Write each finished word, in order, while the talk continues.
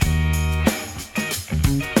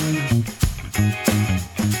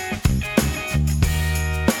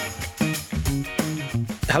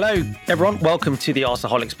Hello, everyone. Welcome to the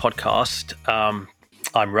Arsenaholics podcast.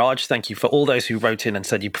 I'm Raj. Thank you for all those who wrote in and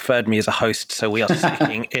said you preferred me as a host. So we are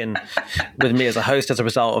sticking in with me as a host as a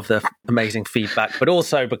result of the amazing feedback, but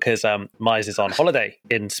also because Mize is on holiday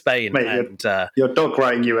in Spain. Mate, and your dog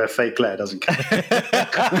writing you a fake letter doesn't count.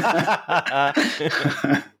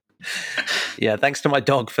 Yeah, thanks to my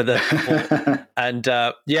dog for the support. And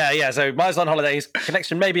so Miles on holiday. His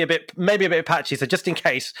connection maybe a bit patchy. So just in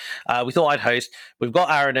case, we thought I'd host. We've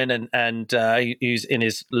got Aaron in, and who's in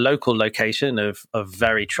his local location of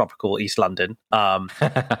very tropical East London. Miles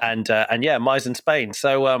in Spain.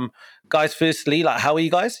 So guys, firstly, how are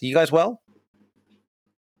you guys? Are you guys well?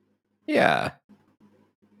 Yeah,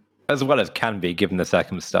 as well as can be given the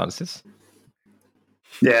circumstances.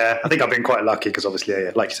 Yeah, I think I've been quite lucky because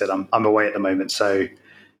obviously, like you said, I'm away at the moment, so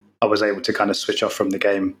I was able to kind of switch off from the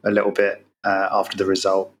game a little bit after the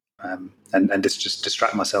result, and just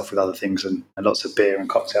distract myself with other things and lots of beer and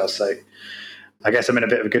cocktails. So I guess I'm in a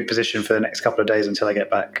bit of a good position for the next couple of days until I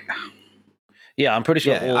get back. Yeah, I'm pretty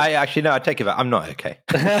sure. Yeah, I take it back. I'm not okay.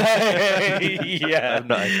 Yeah, I'm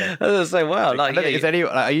not okay. I was going to say, wow.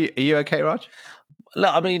 Are you okay, Raj? No,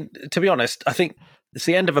 I mean, to be honest, I think it's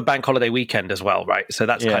the end of a bank holiday weekend as well, right? So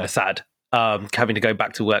that's kind of sad, having to go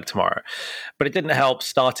back to work tomorrow. But it didn't help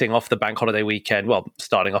starting off the bank holiday weekend. Well,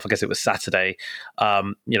 starting off, I guess it was Saturday,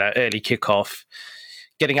 early kickoff,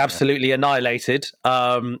 getting absolutely annihilated.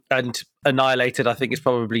 And annihilated, I think, is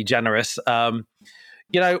probably generous.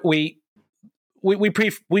 We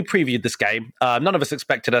previewed this game. None of us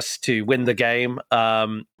expected us to win the game.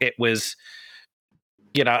 It was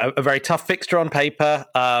a very tough fixture on paper.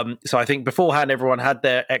 So I think beforehand, everyone had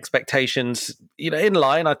their expectations, in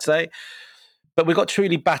line, I'd say. But we got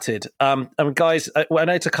truly battered. Guys, I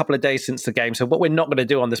know it's a couple of days since the game. So what we're not going to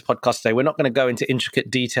do on this podcast today, we're not going to go into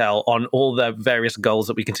intricate detail on all the various goals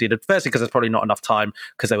that we conceded. Firstly, because there's probably not enough time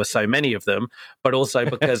because there were so many of them. But also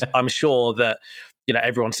because I'm sure that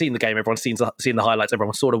everyone's seen the game, everyone's seen the highlights,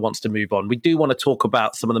 everyone sort of wants to move on. We do want to talk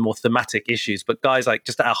about some of the more thematic issues. But guys,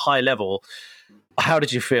 just at a high level, how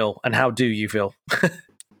did you feel, and how do you feel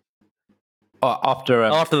after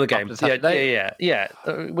the game? Yeah.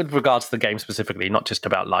 With regards to the game specifically, not just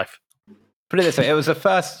about life. Put it this way: it was the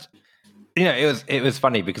first. It was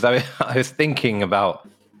funny because I was thinking about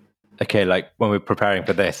when we were preparing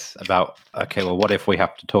for this about what if we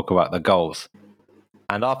have to talk about the goals?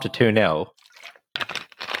 And after 2-0,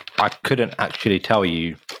 I couldn't actually tell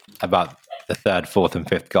you about the third, fourth, and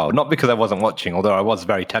fifth goal. Not because I wasn't watching, although I was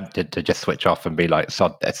very tempted to just switch off and be like,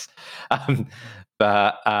 sod this.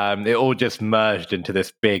 But it all just merged into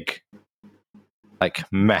this big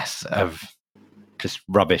mess of just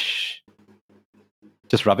rubbish.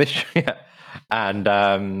 Yeah. And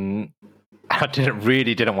I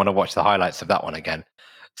didn't want to watch the highlights of that one again.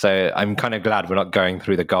 So I'm kind of glad we're not going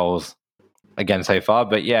through the goals again so far.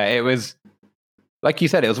 But yeah, it was, like you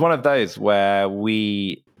said, it was one of those where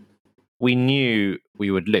we knew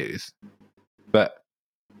we would lose, but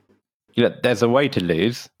there's a way to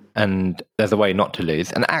lose and there's a way not to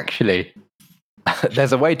lose. And actually,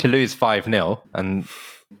 there's a way to lose 5-0, and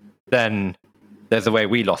then there's a way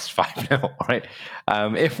we lost 5-0, right?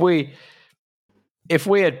 If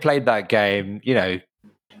we had played that game,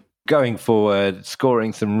 going forward,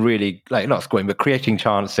 scoring some really, not scoring, but creating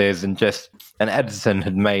chances, and Ederson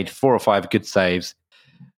had made 4 or 5 good saves,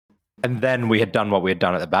 and then we had done what we had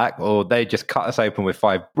done at the back, or they just cut us open with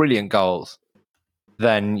 5 brilliant goals,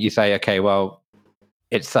 then you say, okay, well,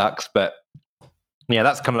 it sucks, but yeah,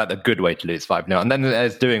 that's kind of the good way to lose 5-0. And then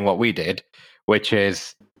there's doing what we did, which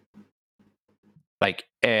is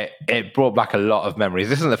it brought back a lot of memories.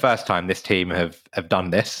 This isn't the first time this team have done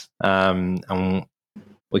this, and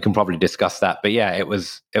we can probably discuss that. But yeah, it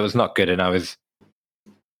was not good, and I was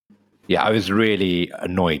really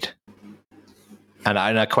annoyed. And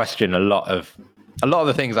I question a lot of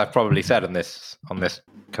the things I've probably said on this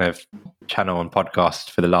kind of channel and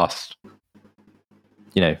podcast for the last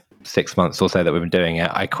 6 months or so that we've been doing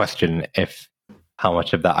it. I question how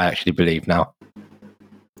much of that I actually believe now.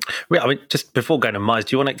 Yeah, I mean, just before going to Mize,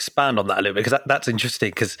 do you want to expand on that a little bit? Because that's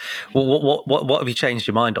interesting. Because what have you changed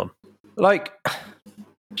your mind on?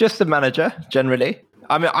 Just the manager generally.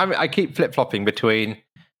 I mean, I keep flip flopping between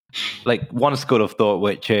one school of thought,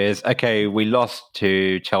 which is, okay, we lost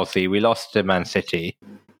to Chelsea, we lost to Man City,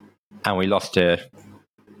 and we lost to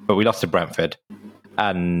Brentford,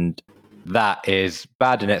 and that is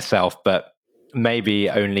bad in itself, but maybe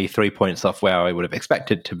only 3 points off where I would have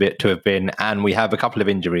expected to have been, and we have a couple of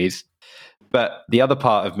injuries. But the other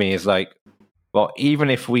part of me is well, even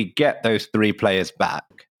if we get those 3 players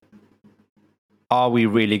back, are we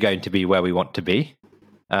really going to be where we want to be?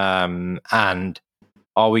 And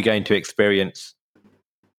are we going to experience,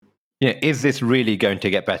 is this really going to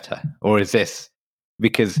get better? Or is this,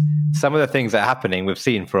 because some of the things that are happening we've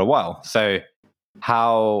seen for a while. So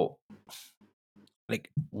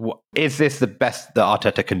is this the best that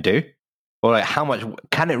Arteta can do? Or how much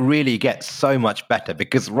can it really get so much better?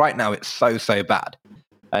 Because right now it's so bad.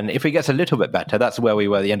 And if it gets a little bit better, that's where we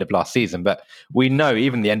were at the end of last season. But we know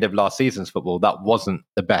even the end of last season's football, that wasn't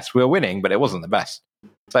the best. We were winning, but it wasn't the best.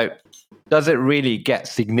 So does it really get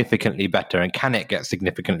significantly better? And can it get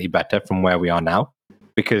significantly better from where we are now?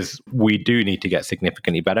 Because we do need to get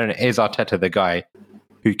significantly better. And is Arteta the guy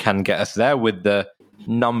who can get us there with the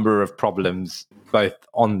number of problems both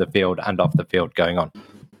on the field and off the field going on?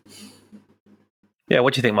 Yeah,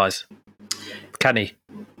 what do you think, Mize? Can he?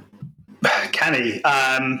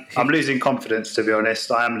 I'm losing confidence, to be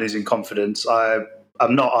honest. I am losing confidence. I'm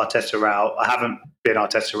not Arteta out. I haven't been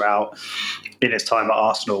Arteta out in his time at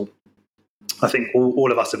Arsenal. I think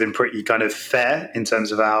all of us have been pretty kind of fair in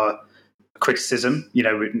terms of our criticism.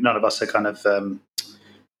 None of us are kind of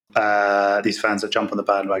these fans that jump on the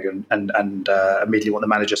bandwagon and immediately want the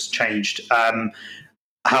manager's changed.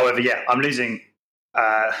 However, I'm losing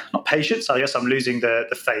not patience. I guess I'm losing the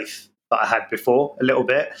faith that I had before a little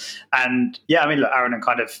bit. And look, Aaron and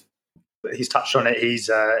he's touched on it.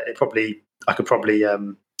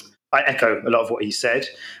 I echo a lot of what he said.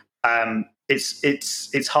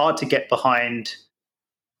 It's hard to get behind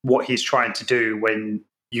what he's trying to do when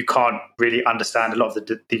you can't really understand a lot of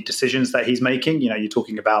the decisions that he's making. You're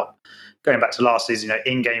talking about going back to last season,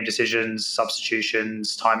 in-game decisions,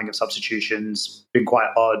 substitutions, timing of substitutions, been quite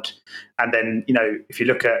odd. And then, if you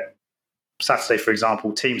look at Saturday, for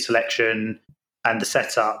example, team selection and the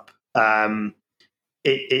setup,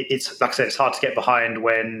 it's like I said, it's hard to get behind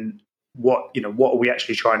when what are we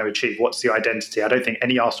actually trying to achieve? What's the identity? I don't think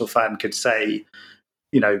any Arsenal fan could say,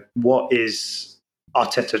 what is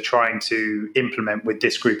Arteta trying to implement with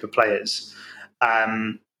this group of players?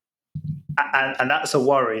 And that's a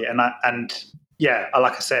worry. And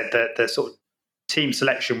like I said, the sort of team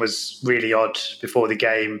selection was really odd before the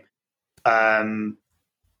game. And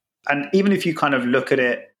even if you kind of look at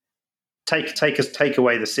it, take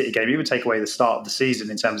away the City game, even take away the start of the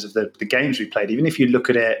season in terms of the games we played, even if you look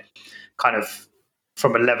at it kind of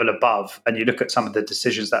from a level above and you look at some of the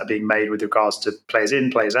decisions that are being made with regards to players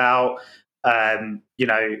in, players out,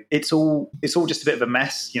 it's all just a bit of a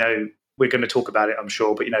mess. We're going to talk about it, I'm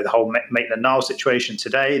sure, but the whole Maitland-Niles situation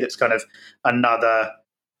today, that's kind of another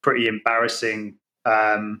pretty embarrassing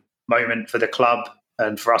moment for the club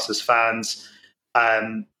and for us as fans.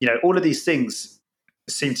 All of these things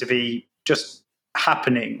seem to be just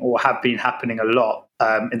happening or have been happening a lot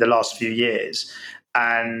in the last few years.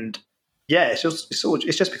 And it's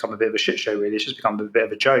just become a bit of a shit show, really. It's just become a bit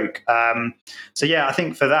of a joke. I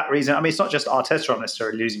think for that reason, it's not just Arteta I'm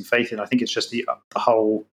necessarily losing faith in. I think it's just the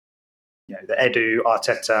whole, the Edu,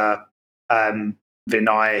 Arteta,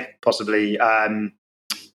 Vinay, possibly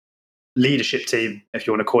leadership team, if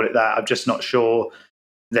you want to call it that. I'm just not sure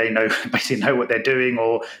they basically know what they're doing,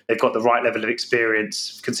 or they've got the right level of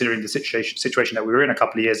experience, considering the situation that we were in a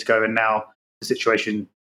couple of years ago, and now the situation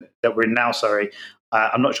that we're in now.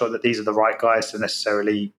 I'm not sure that these are the right guys to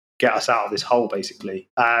necessarily get us out of this hole, basically.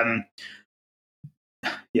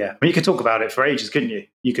 You could talk about it for ages, couldn't you?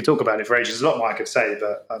 You could talk about it for ages. There's a lot more I could say,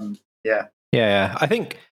 but Yeah. I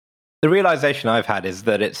think the realization I've had is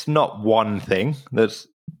that it's not one thing that's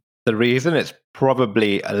the reason. It's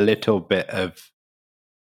probably a little bit of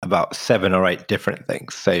about 7 or 8 different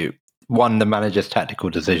things. So 1, the manager's tactical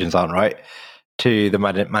decisions aren't right. 2, the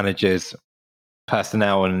manager's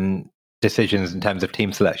personnel and decisions in terms of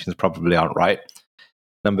team selections probably aren't right.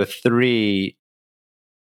 Number 3,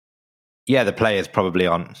 the players probably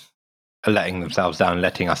aren't letting themselves down,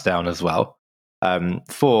 letting us down as well.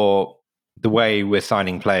 4, the way we're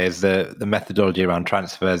signing players, the methodology around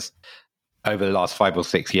transfers over the last 5 or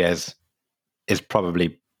 6 years is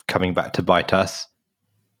probably coming back to bite us.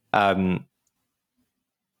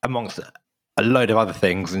 Amongst a load of other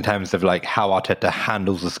things in terms of like how Arteta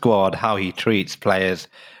handles the squad, how he treats players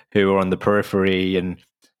who are on the periphery, and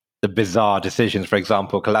the bizarre decisions. For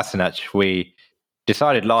example, Kolasinac, we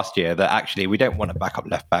decided last year that actually we don't want a backup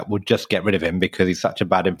left back. We'll just get rid of him because he's such a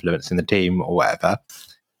bad influence in the team or whatever.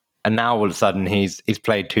 And now all of a sudden he's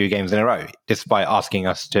played 2 games in a row, despite asking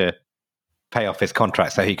us to pay off his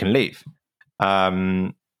contract so he can leave.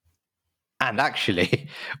 And actually,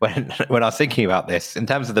 when I was thinking about this, in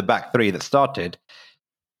terms of the back 3 that started,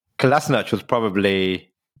 Kolasinac was probably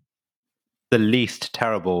the least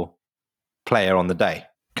terrible player on the day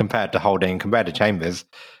compared to Holding, compared to Chambers.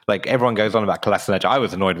 Like, everyone goes on about Kolasinac. I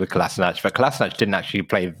was annoyed with Kolasinac, but Kolasinac didn't actually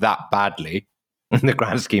play that badly in the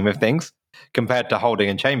grand scheme of things compared to Holding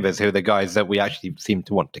and Chambers, who are the guys that we actually seem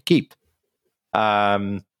to want to keep.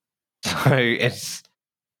 So it's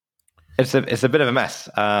a bit of a mess,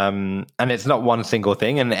 and it's not one single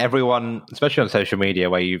thing. And everyone, especially on social media,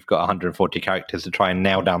 where you've got 140 characters to try and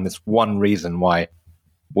nail down this one reason why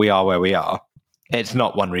we are where we are. It's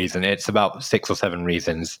not one reason. It's about 6 or 7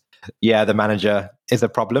 reasons. Yeah, the manager is a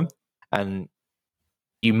problem, and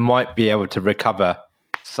you might be able to recover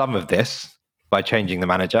some of this by changing the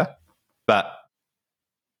manager. But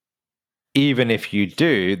even if you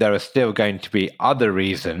do, there are still going to be other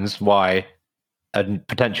reasons why a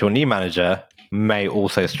potential new manager may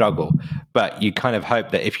also struggle. But you kind of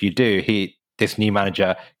hope that if you do, this new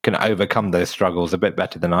manager can overcome those struggles a bit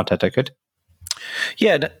better than Arteta could.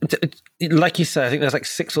 Yeah, like you said, I think there's like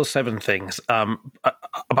 6 or 7 things. But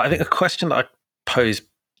I think a question that I pose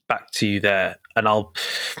back to you there, and I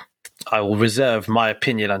will reserve my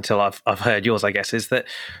opinion until I've heard yours, I guess, is that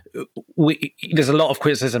there's a lot of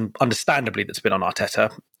criticism, understandably, that's been on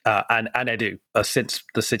Arteta and Edu since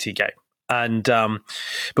the City game. And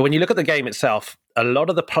but when you look at the game itself, a lot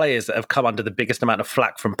of the players that have come under the biggest amount of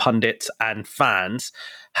flack from pundits and fans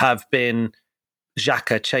have been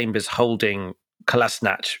Xhaka, Chambers, Holding,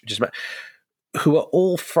 Kolasinac, who are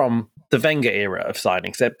all from the Wenger era of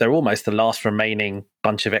signings. They're almost the last remaining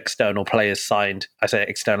bunch of external players signed. I say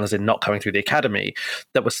external as in not coming through the academy,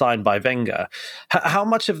 that were signed by Wenger. How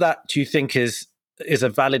much of that do you think is a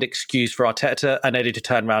valid excuse for Arteta and Eddie to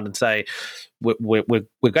turn around and say,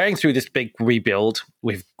 we're going through this big rebuild.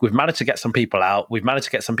 We've managed to get some people out. We've managed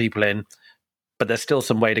to get some people in, but there's still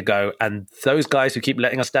some way to go. And those guys who keep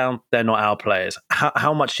letting us down, they're not our players.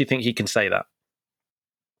 How much do you think he can say that?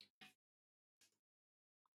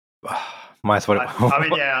 I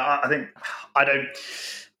think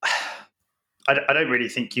I don't really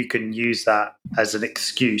think you can use that as an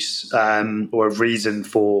excuse or a reason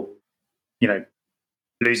for,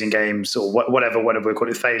 losing games or whatever we call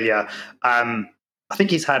it, failure. I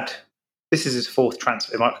think he's had, this is his 4th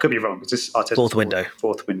transfer. I could be wrong, because this is Arteta's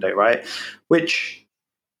fourth window, right? Which,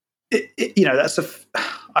 that's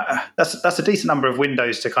a decent number of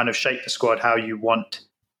windows to kind of shape the squad how you want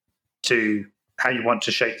to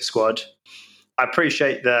shape the squad. I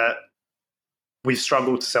appreciate that we've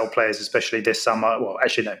struggled to sell players, especially this summer. Well,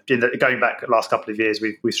 actually, no. Going back the last couple of years,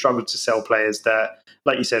 we've struggled to sell players that,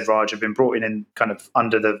 like you said, Raj, have been brought in kind of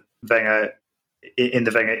under the Wenger, in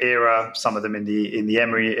the Wenger era. Some of them in the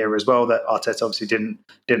Emery era as well, that Arteta obviously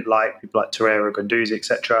didn't like. People like Torreira, Guendouzi,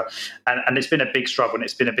 etc. And it's been a big struggle, and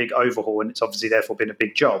it's been a big overhaul, and it's obviously therefore been a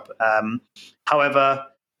big job. However,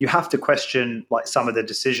 you have to question like some of the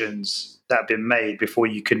decisions that have been made before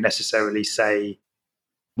you can necessarily say,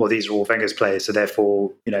 well, these are all Wenger's players, so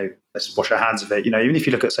therefore, let's wash our hands of it. Even if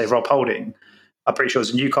you look at, say, Rob Holding, I'm pretty sure it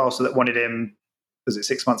was Newcastle that wanted him, was it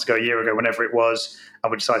 6 months ago, a year ago, whenever it was, and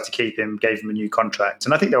we decided to keep him, gave him a new contract.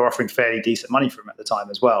 And I think they were offering fairly decent money for him at the time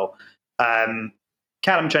as well.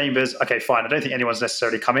 Callum Chambers, okay, fine. I don't think anyone's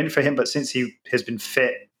necessarily come in for him, but since he has been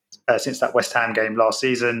fit, since that West Ham game last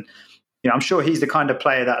season, I'm sure he's the kind of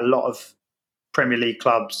player that a lot of Premier League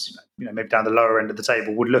clubs, maybe down the lower end of the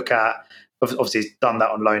table, would look at. Obviously, he's done that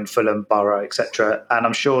on loan, Fulham, Borough, etc. And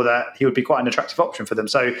I'm sure that he would be quite an attractive option for them.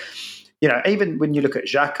 So, even when you look at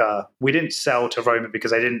Xhaka, we didn't sell to Roma because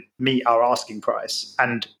they didn't meet our asking price.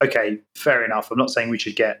 And okay, fair enough. I'm not saying we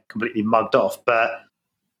should get completely mugged off, but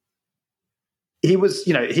he was,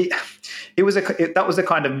 that was the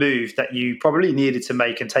kind of move that you probably needed to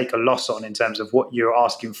make and take a loss on in terms of what you're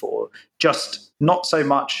asking for. Just not so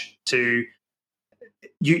much to,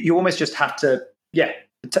 you almost just have to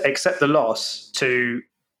accept the loss to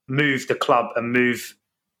move the club and move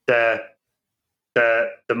the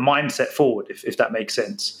mindset forward, if that makes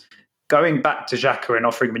sense. Going back to Xhaka and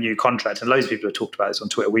offering him a new contract, and loads of people have talked about this on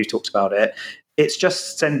Twitter, we've talked about it, it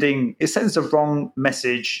sends the wrong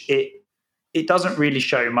message. It doesn't really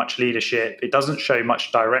show much leadership. It doesn't show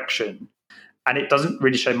much direction, and it doesn't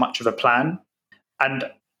really show much of a plan. And,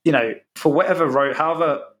 for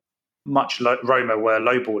however much Roma were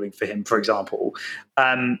lowballing for him, for example,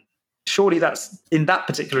 surely that's, in that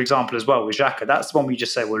particular example as well with Xhaka, that's the one we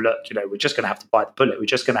just say, well, look, we're just going to have to bite the bullet. We're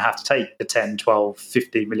just going to have to take the 10, 12,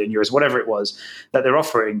 15 million euros, whatever it was that they're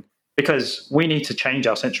offering, because we need to change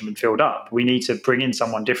our central midfield up. We need to bring in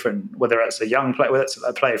someone different, whether it's a young player, whether it's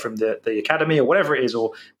a player from the academy or whatever it is,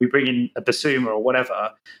 or we bring in a Basuma or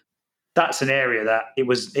whatever. That's an area that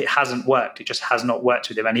it hasn't worked. It just has not worked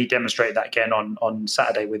with him, and he demonstrated that again on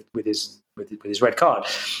Saturday with his red card.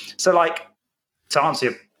 So, to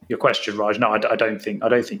answer your question, Raj, no, I don't think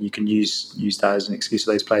you can use that as an excuse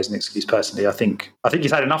for those players, an excuse personally. I think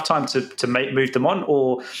he's had enough time to move them on,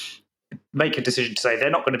 or make a decision to say they're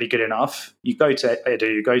not going to be good enough. You go to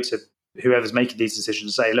Edu, you go to whoever's making these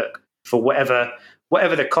decisions, say, look, for whatever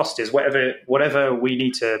the cost is, whatever we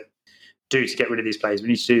need to do to get rid of these players, we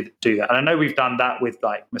need to do that. And I know we've done that with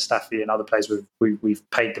like Mustafi and other players. We've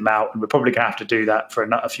paid them out, and we're probably going to have to do that for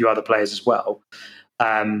a few other players as well.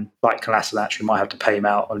 Like Kolasinac, we might have to pay him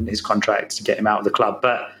out on his contract to get him out of the club.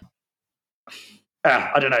 But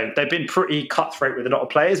I don't know. They've been pretty cutthroat with a lot of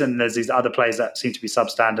players, and there's these other players that seem to be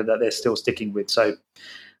substandard that they're still sticking with. So,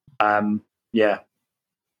 yeah.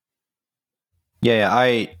 Yeah,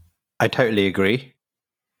 I totally agree.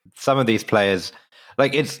 Some of these players,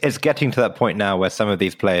 like it's getting to that point now where some of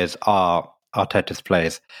these players are Arteta's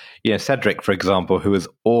players. You know, Cedric, for example, who was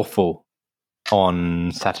awful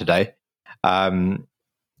on Saturday.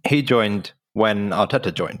 He joined when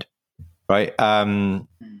Arteta joined, right?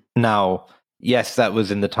 Now, yes, that was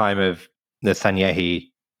in the time of the Sanyehi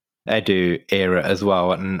Edu era as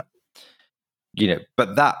well, and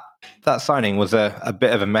but that signing was a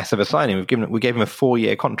bit of a mess of a signing. We gave him a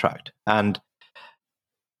 4-year contract, and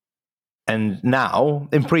now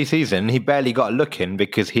in pre-season he barely got a look in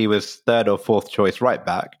because he was third or fourth choice right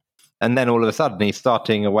back, and then all of a sudden he's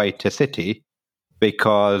starting away to City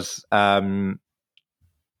because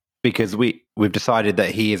we've decided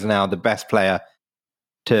that he is now the best player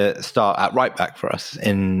to start at right back for us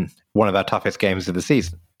in one of our toughest games of the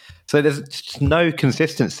season. So there's just no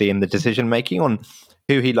consistency in the decision making on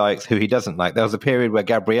who he likes, who he doesn't like. There was a period where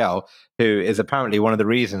Gabriel, who is apparently one of the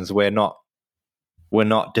reasons we're not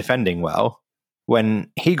defending well,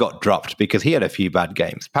 when he got dropped because he had a few bad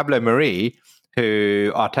games. Pablo Mari,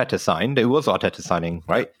 who Arteta signed, it was Arteta signing,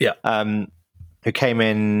 right? Yeah. Who came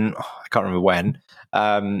in, I can't remember when.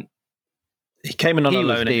 He came in on a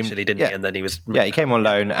loan initially, didn't he? And then he was... Yeah, he came on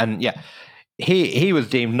loan, and he was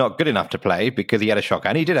deemed not good enough to play because he had a shocker,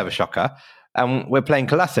 and he did have a shocker. And we're playing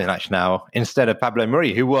Kolasinac now instead of Pablo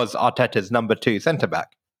Mari, who was Arteta's number 2 centre-back.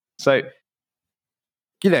 So,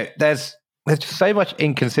 there's just so much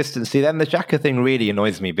inconsistency. Then the Xhaka thing really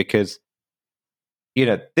annoys me because,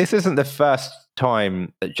 this isn't the first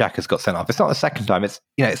time that Xhaka's got sent off. It's not the second time.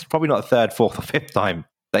 It's probably not the third, fourth, or fifth time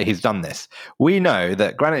that he's done this. We know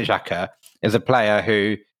that Granit Xhaka is a player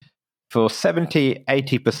who, for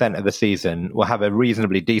 70-80% of the season, will have a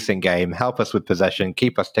reasonably decent game, help us with possession,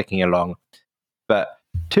 keep us ticking along. But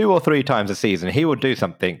 2 or 3 times a season, he will do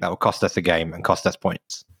something that will cost us a game and cost us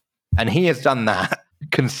points. And he has done that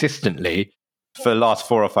consistently for the last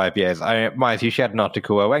 4 or 5 years. Myers, you shared an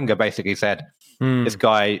article where Wenger basically said, this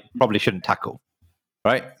guy probably shouldn't tackle.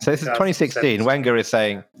 Right? So this is 2016. Wenger is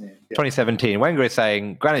saying, 2017, Wenger is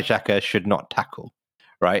saying Granit Xhaka should not tackle.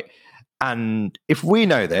 Right? And if we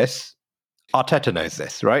know this, Arteta knows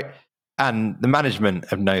this, right? And the management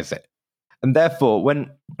knows it. And therefore, when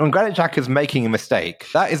Granit Xhaka is making a mistake,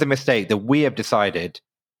 that is a mistake that we have decided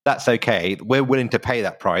that's okay. We're willing to pay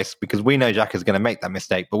that price because we know Xhaka is going to make that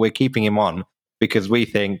mistake, but we're keeping him on because we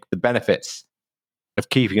think the benefits of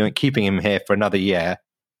keeping him here for another year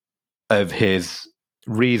of his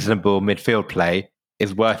reasonable midfield play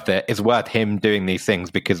is worth it. Is worth him doing these things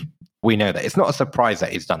because we know that. It's not a surprise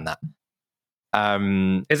that he's done that.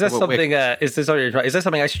 Is there something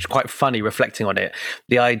actually quite funny reflecting on it?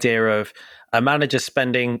 The idea of a manager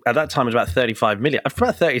spending, at that time it was about 35 million,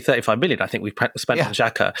 about 35 million I think we spent on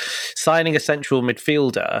Xhaka, signing a central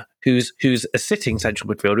midfielder who's a sitting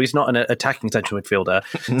central midfielder, he's not an attacking central midfielder,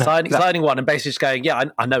 signing one and basically just going,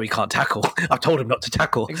 I know he can't tackle, I've told him not to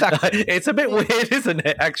tackle. Exactly. It's a bit weird, isn't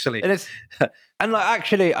it, actually? And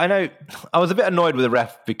actually, I know, I was a bit annoyed with the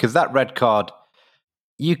ref because that red card,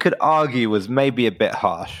 you could argue was maybe a bit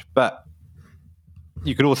harsh, but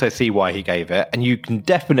you could also see why he gave it. And you can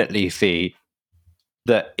definitely see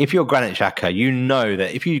that if you're Granit Xhaka, you know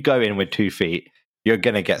that if you go in with 2 feet, you're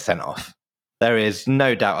going to get sent off. There is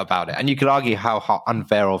no doubt about it. And you could argue how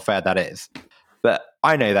unfair or fair that is. But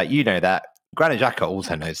I know that, you know that. Granit Xhaka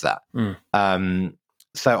also knows that.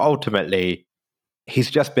 So ultimately,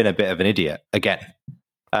 he's just been a bit of an idiot again.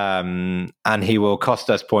 And he will cost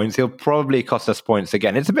us points. He'll probably cost us points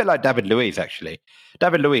again. It's a bit like David Luiz, actually.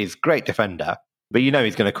 David Luiz, great defender, but you know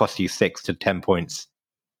he's going to cost you 6 to 10 points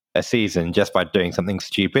a season just by doing something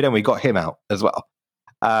stupid, and we got him out as well.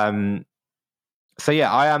 So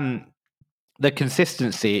yeah, I am the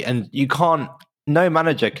consistency, and no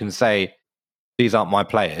manager can say these aren't my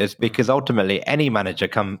players, because ultimately any manager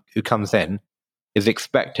who comes in is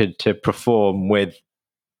expected to perform with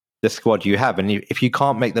the squad you have, and if you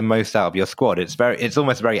can't make the most out of your squad, it's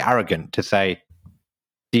almost very arrogant to say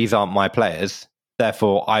these aren't my players.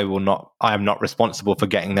 therefore I am not responsible for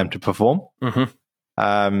getting them to perform.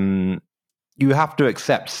 Mm-hmm. You have to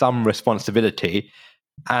accept some responsibility,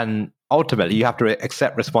 and ultimately you have to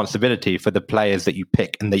accept responsibility for the players that you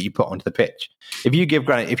pick and that you put onto the pitch. If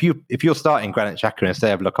you're starting Granit Xhaka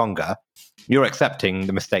instead of Lokonga, you're accepting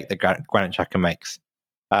the mistake that Granit Xhaka makes.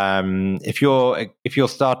 If you're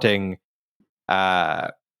starting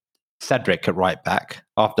Cedric at right back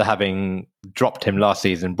after having dropped him last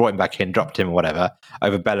season, brought him back in, dropped him or whatever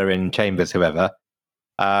over Bellerin, Chambers, whoever,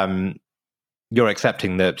 you're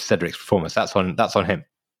accepting the Cedric's performance. That's on him.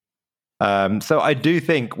 So I do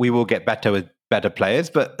think we will get better with better players,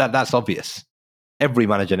 but that's obvious. Every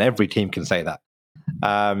manager and every team can say that.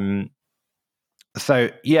 So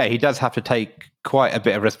yeah, he does have to take quite a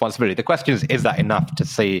bit of responsibility. The question is that enough to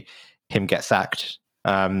see him get sacked?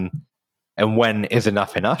 And when is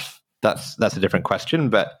enough? That's a different question.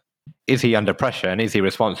 But is he under pressure, and is he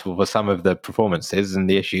responsible for some of the performances and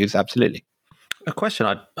the issues? Absolutely. A question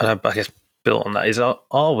I guess built on that is,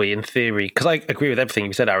 are we in theory, because I agree with everything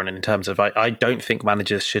you said, Aaron, in terms of I don't think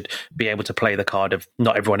managers should be able to play the card of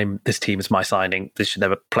not everyone in this team is my signing. They should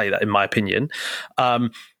never play that, in my opinion.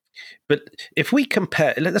 But if we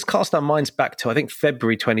compare, let's cast our minds back to, I think,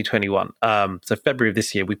 February 2021. So February of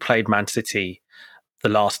this year, we played Man City the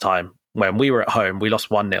last time when we were at home. We lost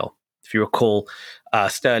 1-0. If you recall,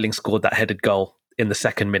 Sterling scored that headed goal in the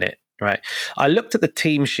second minute, right? I looked at the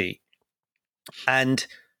team sheet, and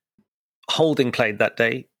Holding played that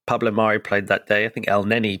day. Pablo Mari played that day. I think El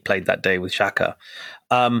Neni played that day with Xhaka.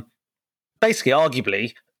 Basically,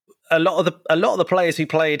 arguably, a lot of the players who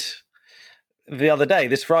played the other day,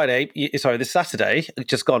 this Saturday,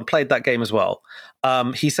 just gone, played that game as well.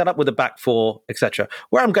 He set up with a back four, etc.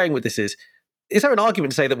 Where I'm going with this is there an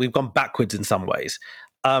argument to say that we've gone backwards in some ways?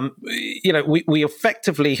 We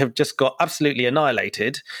effectively have just got absolutely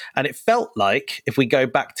annihilated. And it felt like, if we go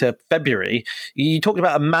back to February, you talked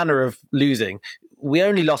about a manner of losing. We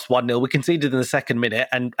only lost 1-0. We conceded in the second minute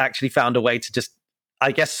and actually found a way to just,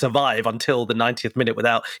 I guess, survive until the 90th minute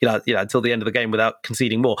without, until the end of the game without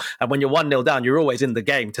conceding more. And when you're 1-0 down, you're always in the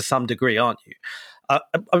game to some degree, aren't you?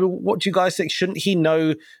 What do you guys think? Shouldn't he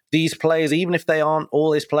know these players, even if they aren't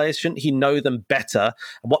all his players? Shouldn't he know them better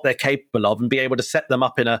and what they're capable of, and be able to set them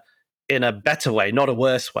up in a better way, not a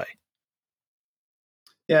worse way?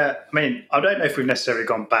 Yeah, I mean, I don't know if we've necessarily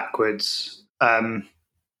gone backwards, but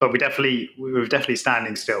we're definitely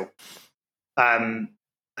standing still. But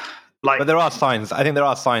there are signs. I think there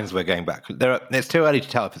are signs we're going back. It's too early to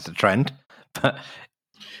tell if it's a trend, but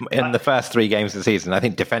in the first 3 games of the season, I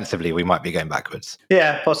think defensively we might be going backwards.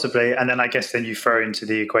 Yeah, possibly. And then I guess then you throw into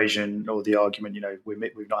the equation or the argument,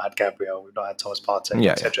 we've not had Gabriel, we've not had Thomas Partey,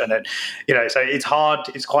 etc. And then, so it's hard.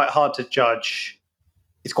 It's quite hard to judge.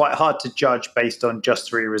 It's quite hard to judge based on just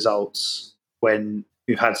 3 results when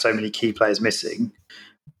we've had so many key players missing.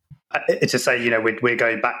 To say, we're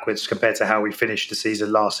going backwards compared to how we finished the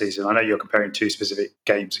season last season. I know you're comparing 2 specific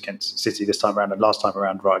games against City this time around and last time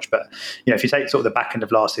around, Raj. But, if you take sort of the back end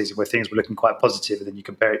of last season where things were looking quite positive, and then you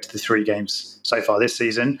compare it to the 3 games so far this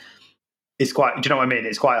season, it's quite, do you know what I mean?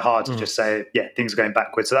 It's quite hard to just say, yeah, things are going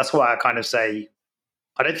backwards. So that's why I kind of say,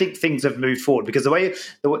 I don't think things have moved forward, because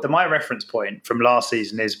my reference point from last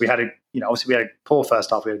season is we had obviously we had a poor first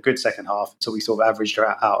half, we had a good second half, so we sort of averaged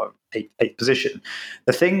out of eighth position.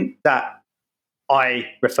 The thing that I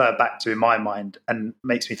refer back to in my mind and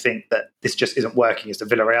makes me think that this just isn't working is the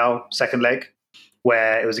Villarreal second leg,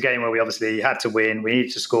 where it was a game where we obviously had to win. We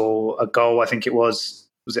needed to score a goal. I think it was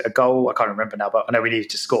it a goal? I can't remember now, but I know we needed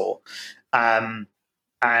to score. And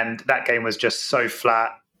that game was just so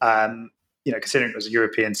flat. Considering it was a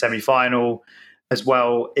European semi-final as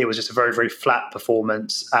well, it was just a very, very flat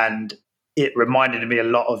performance. And it reminded me a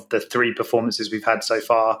lot of the 3 performances we've had so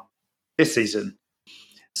far this season.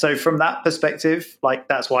 So from that perspective,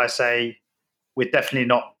 that's why I say we're definitely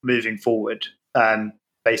not moving forward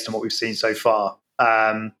based on what we've seen so far.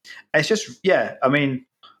 And it's just, I mean,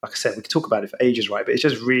 like I said, we could talk about it for ages, right? But it's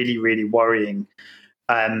just really, really worrying.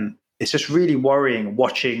 It's just really worrying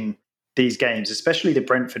watching these games, especially the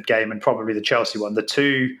Brentford game and probably the Chelsea one, the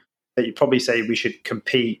 2 that you probably say we should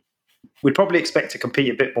compete. We'd probably expect to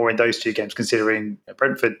compete a bit more in those 2 games, considering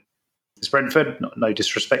Brentford is Brentford. No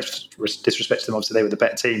disrespect to them. Obviously, they were the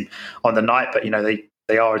better team on the night, but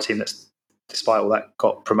they are a team that's, despite all that,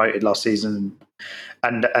 got promoted last season.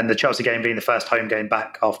 And the Chelsea game being the first home game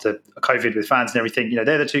back after COVID with fans and everything,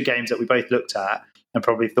 they're the 2 games that we both looked at and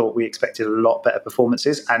probably thought we expected a lot better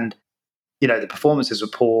performances. And the performances were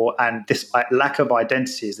poor, and this lack of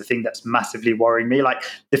identity is the thing that's massively worrying me.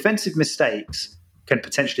 Defensive mistakes can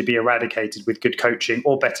potentially be eradicated with good coaching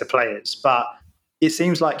or better players, but it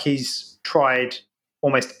seems like he's tried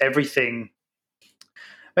almost everything.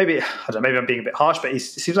 Maybe maybe I'm being a bit harsh, but it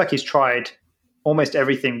seems like he's tried almost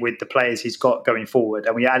everything with the players he's got going forward,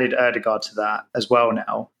 and we added Ødegaard to that as well.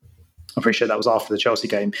 Now, I'm pretty sure that was after the Chelsea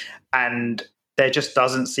game, and there just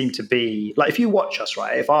doesn't seem to be, like, if you watch us,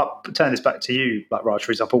 right? If I turn this back to you, like Raj,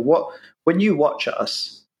 for example, when you watch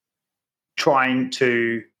us trying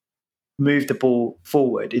to move the ball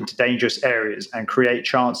forward into dangerous areas and create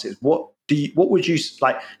chances, what would you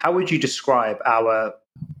like? How would you describe that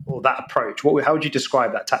approach? How would you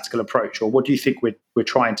describe that tactical approach, or what do you think we're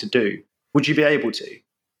trying to do? Would you be able to?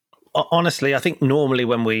 Honestly, I think normally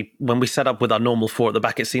when we set up with our normal four at the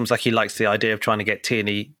back, it seems like he likes the idea of trying to get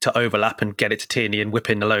Tierney to overlap and get it to Tierney and whip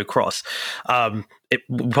in the low cross.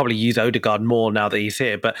 We'll probably use Ødegaard more now that he's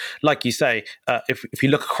here. But like you say, if you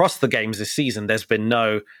look across the games this season, there's been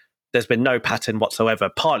no pattern whatsoever,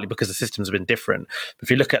 partly because the systems have been different. If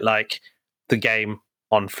you look at like the game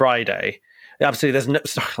on Friday, absolutely, there's no.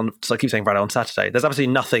 So I keep saying Friday, on Saturday. There's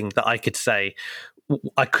absolutely nothing that I could say.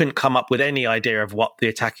 I couldn't come up with any idea of what the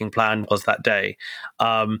attacking plan was that day,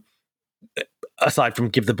 aside from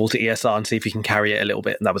give the ball to ESR and see if he can carry it a little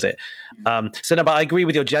bit, and that was it. But I agree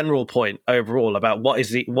with your general point overall about what is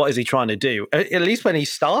he trying to do. At least when he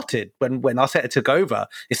started, when Arteta took over,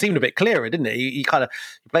 it seemed a bit clearer, didn't it? He kind of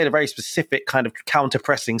played a very specific kind of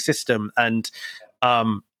counter-pressing system, and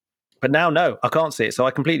but now, no, I can't see it. So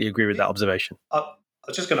I completely agree with that observation. I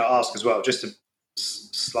was just going to ask as well, just a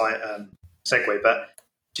slight segue, but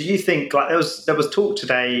do you think, like, there was talk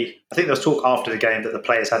today, I think there was talk after the game that the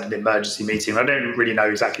players had an emergency meeting. I don't really know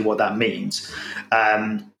exactly what that means.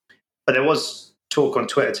 But there was talk on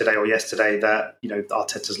Twitter today or yesterday that,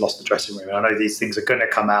 Arteta's lost the dressing room. And I know these things are going to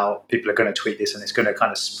come out. People are going to tweet this and it's going to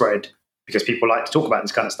kind of spread because people like to talk about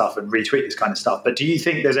this kind of stuff and retweet this kind of stuff. But do you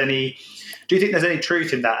think there's any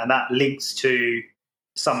truth in that? And that links to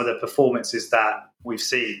some of the performances that we've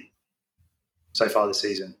seen so far this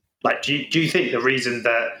season? Like, do you think the reason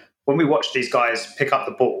that when we watch these guys pick up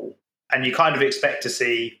the ball and you kind of expect to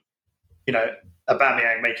see,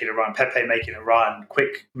 Aubameyang making a run, Pepe making a run,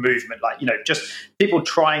 quick movement, just people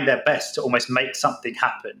trying their best to almost make something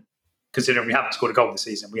happen, considering we haven't scored a goal this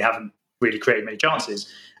season, we haven't really created many chances,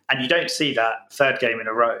 and you don't see that third game in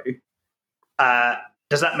a row,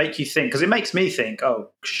 does that make you think? Because it makes me think,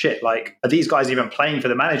 oh shit! Like, are these guys even playing for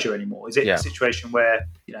the manager anymore? Is it a situation where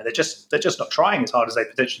they're just not trying as hard as they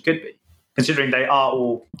potentially could be, considering they are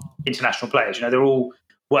all international players? They're all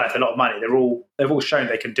worth a lot of money. They've all shown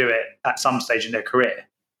they can do it at some stage in their career.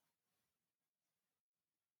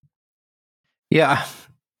 Yeah,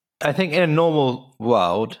 I think in a normal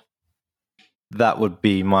world, that would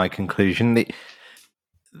be my conclusion.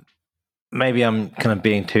 Maybe I'm kind of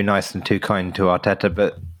being too nice and too kind to Arteta,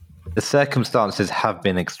 but the circumstances have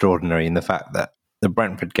been extraordinary in the fact that the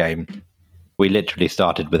Brentford game, we literally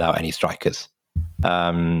started without any strikers.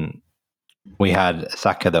 We had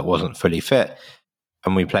Saka that wasn't fully fit,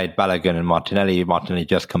 and we played Balogun and Martinelli. Martinelli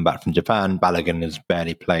just come back from Japan. Balogun has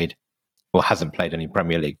barely played, or hasn't played any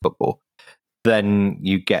Premier League football. Then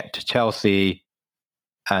you get to Chelsea,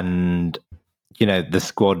 and the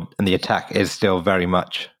squad and the attack is still very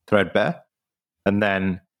much threadbare. And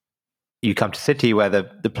then you come to City, where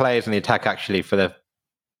the players in the attack actually, for the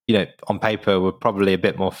on paper, were probably a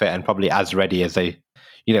bit more fit and probably as ready as they,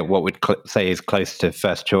 what we'd say is close to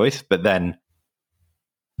first choice. But then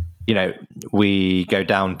we go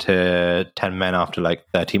down to 10 men after like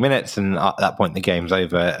 30 minutes, and at that point the game's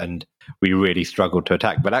over, and we really struggle to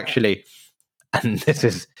attack. But actually, and this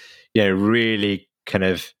is really kind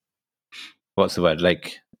of, what's the word,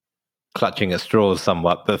 like clutching at straws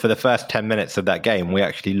somewhat, but for the first 10 minutes of that game, we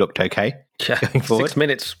actually looked okay. Yeah, going forward. 6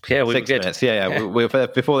 minutes. Yeah, we 6 good. Minutes. Yeah. We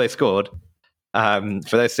before they scored, for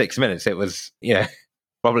those 6 minutes, it was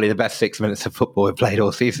probably the best 6 minutes of football we've played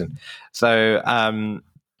all season. So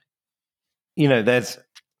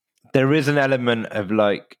there is an element of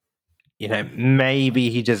like, maybe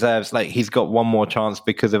he deserves, like, he's got one more chance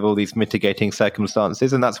because of all these mitigating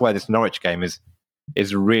circumstances, and that's why this Norwich game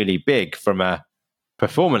is really big from a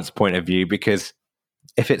performance point of view, because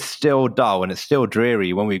if it's still dull and it's still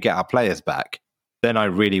dreary when we get our players back, then I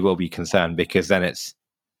really will be concerned, because then it's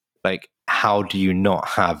like, how do you not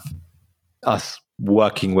have us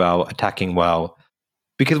working well, attacking well?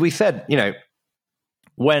 Because we said,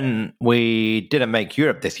 when we didn't make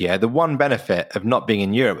Europe this year, the one benefit of not being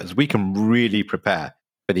in Europe is we can really prepare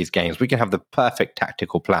for these games. We can have the perfect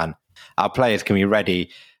tactical plan. Our players can be ready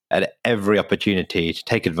at every opportunity to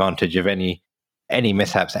take advantage of any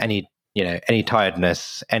mishaps, any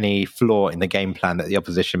tiredness, any flaw in the game plan that the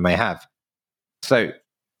opposition may have. So,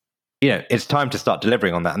 it's time to start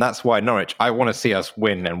delivering on that. And that's why Norwich, I want to see us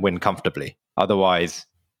win, and win comfortably. Otherwise,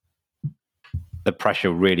 the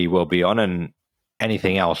pressure really will be on, and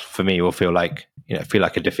anything else for me will feel like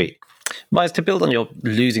a defeat. Miles, to build on your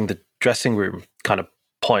losing the dressing room kind of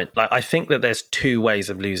point, like I think that there's two ways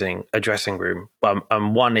of losing a dressing room,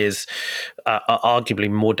 and one is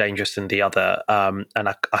arguably more dangerous than the other, and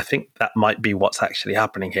I think that might be what's actually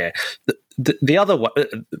happening here. The other one,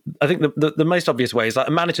 I think the most obvious way is like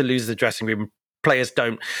a manager loses the dressing room, players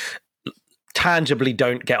tangibly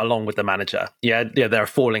don't get along with the manager. Yeah, there are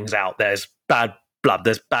fallings out, there's bad blood,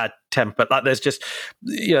 there's bad temper, like there's just,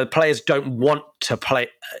 players don't want to play,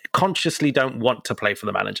 consciously don't want to play for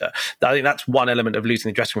the manager. I think that's one element of losing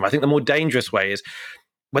the dressing room. I think the more dangerous way is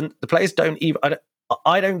when the players don't even,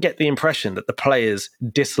 I don't get the impression that the players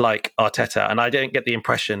dislike Arteta, and I don't get the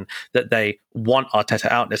impression that they want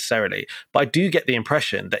Arteta out necessarily, but I do get the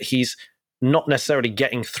impression that he's not necessarily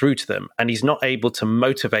getting through to them, and he's not able to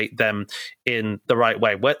motivate them in the right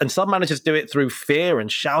way. And some managers do it through fear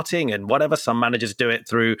and shouting and whatever. Some managers do it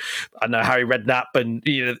through, I know, Harry Redknapp and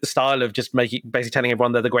the style of just basically telling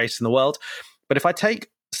everyone they're the greatest in the world. But if I take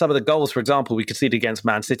some of the goals, for example, we conceded against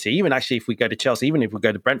Man City, even actually if we go to Chelsea, even if we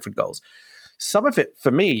go to Brentford goals, some of it for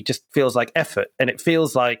me just feels like effort, and it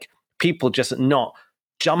feels like people just not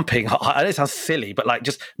jumping. I know it sounds silly, but like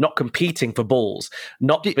just not competing for balls,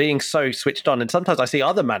 not being so switched on. And sometimes I see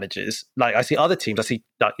other managers, like I see other teams, I see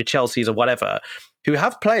like your Chelseas or whatever, who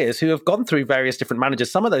have players who have gone through various different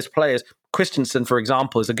managers. Some of those players, Christensen, for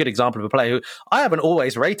example, is a good example of a player who I haven't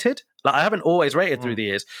always rated. Like I haven't always rated through the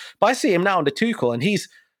years, but I see him now under Tuchel, and he's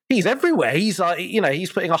everywhere. He's like,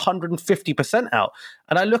 he's putting 150% out.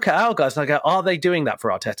 And I look at our guys and I go, are they doing that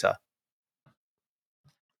for Arteta?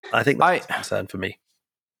 I think that's a concern for me.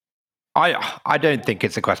 I don't think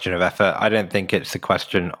it's a question of effort. I don't think it's a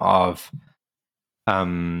question of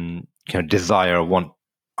desire or want.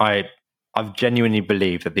 I've genuinely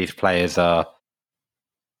believed that these players are,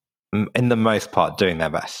 in the most part, doing their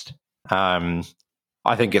best.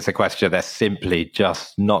 I think it's a question of they're simply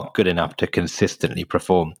just not good enough to consistently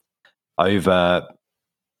perform over,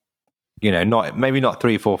 maybe not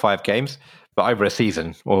 3, 4, 5 games, but over a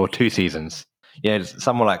season or 2 seasons.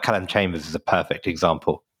 Someone like Callum Chambers is a perfect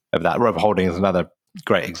example of that. Rob Holding is another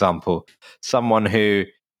great example. Someone who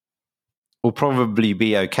will probably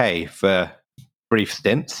be okay for brief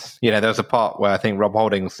stints. There was a part where I think Rob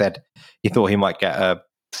Holding said he thought he might get a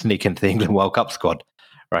sneak into the England World Cup squad,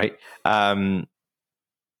 right? But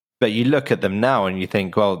you look at them now and you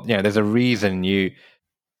think, well, there's a reason you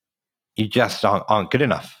just aren't good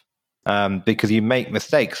enough, because you make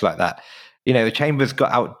mistakes like that. The Chambers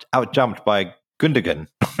got out jumped by Gundogan.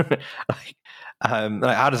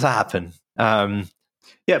 How does that happen?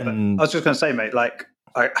 Yeah, but I was just going to say, mate, like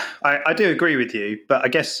I do agree with you, but I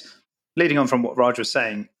guess leading on from what Raj was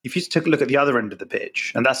saying, if you took a look at the other end of the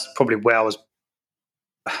pitch, and that's probably where I was.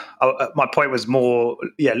 My point was more,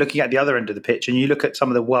 looking at the other end of the pitch, and you look at some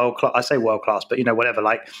of the world class. I say world class, but whatever,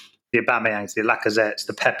 like the Aubameyangs, the Lacazettes,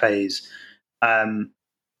 the Pepes,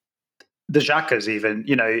 the Xhakas, even.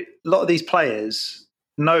 A lot of these players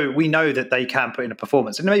we know that they can put in a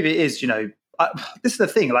performance, and maybe it is, this is the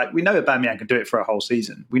thing. Like, we know Aubameyang can do it for a whole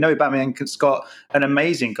season. We know Aubameyang's got an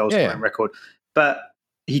amazing goal scoring record, but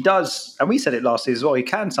he does, and we said it last season as well, he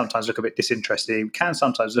can sometimes look a bit disinterested. He can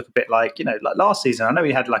sometimes look a bit like, like last season. I know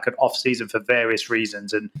he had like an off season for various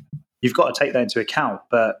reasons, and you've got to take that into account.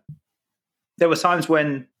 But there were times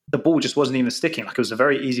when the ball just wasn't even sticking. Like, it was a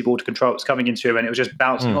very easy ball to control. It was coming into him, and it was just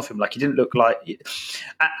bouncing off him. Like, he didn't look like.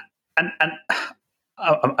 And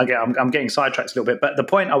I'm getting sidetracked a little bit, but the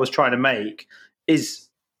point I was trying to make is,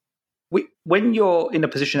 when you're in a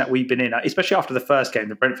position that we've been in, especially after the first game,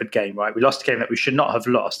 the Brentford game, right? We lost a game that we should not have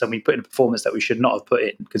lost, and we put in a performance that we should not have put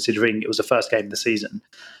in, considering it was the first game of the season.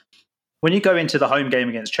 When you go into the home game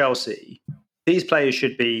against Chelsea, these players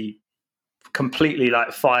should be completely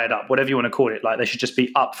like fired up, whatever you want to call it. Like, they should just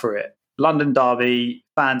be up for it. London derby,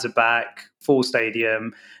 fans are back, full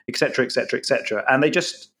stadium, etc., etc., etc. And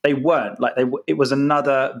they weren't. Like, it was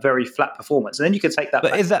another very flat performance. And then you could take that.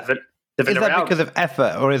 But is that because of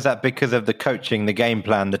effort, or is that because of the coaching, the game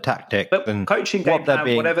plan, the tactic? But coaching, game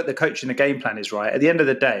plan, whatever the coaching, the game plan is, right? At the end of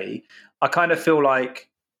the day, I kind of feel like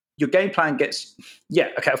your game plan gets,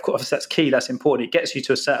 of course, that's key, that's important. It gets you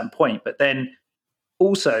to a certain point, but then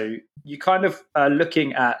also you kind of are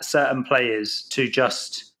looking at certain players to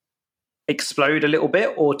just explode a little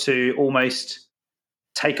bit, or to almost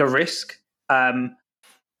take a risk.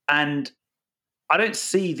 And I don't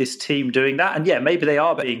see this team doing that. And maybe they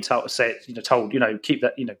are being told, keep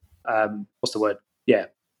that, what's the word?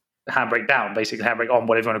 Handbrake down, basically, handbrake on,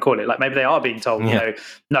 whatever you want to call it. Like, maybe they are being told,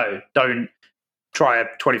 no, don't try a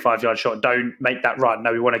 25-yard shot. Don't make that run.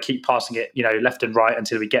 No, we want to keep passing it, left and right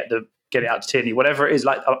until we get it out to Tierney. Whatever it is,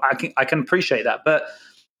 like I can appreciate that, but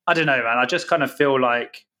I don't know, man. I just kind of feel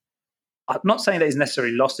like I'm not saying that he's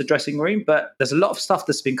necessarily lost the dressing room, but there's a lot of stuff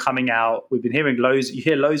that's been coming out. We've been hearing loads. You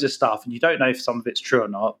hear loads of stuff, and you don't know if some of it's true or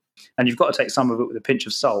not. And you've got to take some of it with a pinch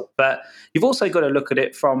of salt. But you've also got to look at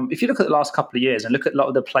it if you look at the last couple of years and look at a lot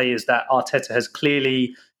of the players that Arteta has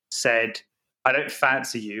clearly said, I don't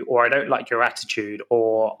fancy you, or I don't like your attitude,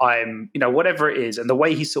 or I'm, whatever it is. And the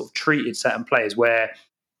way he's sort of treated certain players where,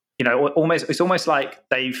 it's almost like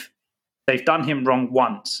they've done him wrong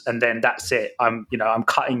once, and then that's it. I'm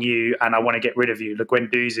cutting you, and I want to get rid of you. The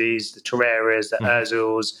Guendouzi's, the Torreiras, the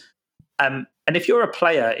Ozils. And if you're a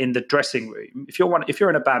player in the dressing room, if you're an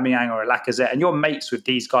Aubameyang or a Lacazette, and you're mates with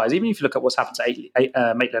these guys, even if you look at what's happened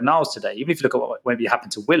to Maitland-Niles today, even if you look at what maybe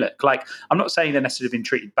happened to Willock, like I'm not saying they're necessarily been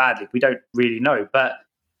treated badly. We don't really know, but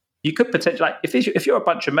you could potentially, like, if you're a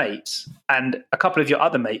bunch of mates and a couple of your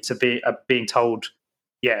other mates are being told,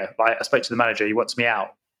 yeah, like, I spoke to the manager, he wants me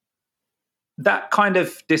out. That kind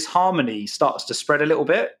of disharmony starts to spread a little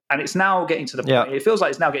bit, and it's now getting to the point. Yeah. It feels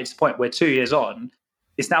like it's now getting to the point where 2 years on,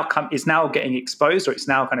 it's now getting exposed, or it's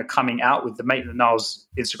now kind of coming out with the Maitland-Niles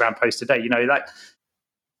Instagram post today. Like,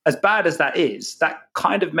 as bad as that is, that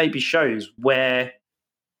kind of maybe shows where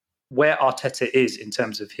Arteta is in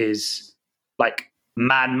terms of his like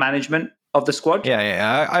man management of the squad.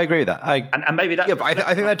 Yeah, I agree with that. And maybe that. Yeah, but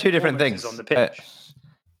I think they're two different things on the pitch.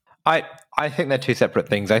 I think they're two separate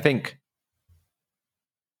things. I think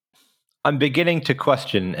I'm beginning to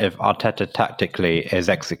question if Arteta tactically is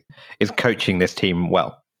coaching this team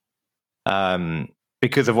well,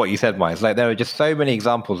 because of what you said, Miles. Like, there are just so many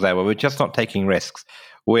examples there where we're just not taking risks.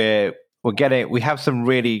 We have some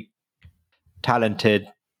really talented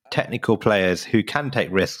technical players who can take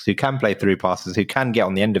risks, who can play through passes, who can get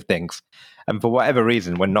on the end of things, and for whatever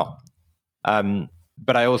reason, we're not.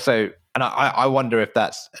 But I also, and I wonder if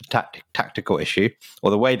that's a tactical issue,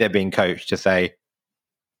 or the way they're being coached to say,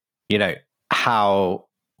 how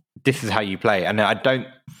this is how you play. And I don't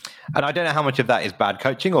know how much of that is bad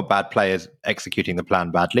coaching or bad players executing the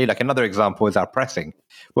plan badly. Like, another example is our pressing.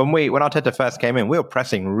 When Arteta first came in, we were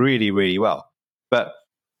pressing really, really well. But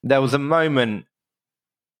there was a moment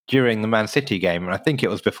during the Man City game, and I think it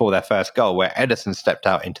was before their first goal, where Ederson stepped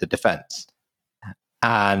out into defence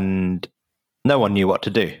and no one knew what to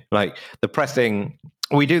do. Like, the pressing,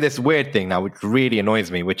 we do this weird thing now, which really annoys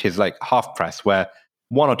me, which is like half press, where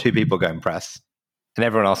one or two people go and press and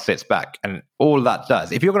everyone else sits back. And all that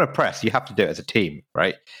does, if you're going to press, you have to do it as a team,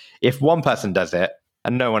 right? If one person does it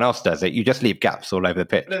and no one else does it, you just leave gaps all over the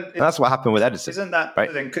pitch. And that's what happened with Ederson. Isn't that,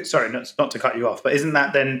 right? Then, sorry, not to cut you off, but isn't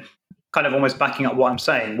that then kind of almost backing up what I'm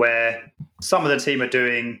saying, where some of the team are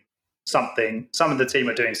doing something, some of the team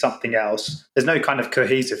are doing something else. There's no kind of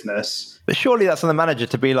cohesiveness. But surely that's on the manager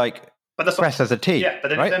to be like, but that's press as a team. Yeah, but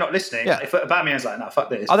then, right? If they're not listening, if Aubameyang's like, no, fuck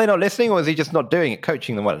this. Are they not listening, or is he just not doing it,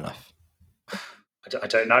 coaching them well enough? I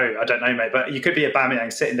don't know, mate. But you could be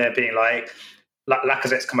Aubameyang sitting there being like,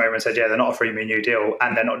 Lacazette's come over and said, yeah, they're not offering me a new deal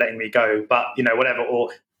and they're not letting me go. But, whatever. Or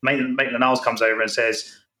Maitland-Niles comes over and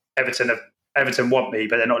says, Everton want me,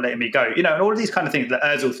 but they're not letting me go. And all of these kind of things, the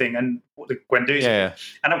Ozil thing and the Guendouzi. Yeah.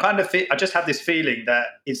 And I just have this feeling that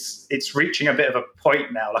it's reaching a bit of a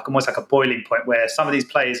point now, like almost like a boiling point, where some of these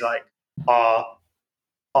players are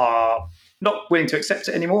not willing to accept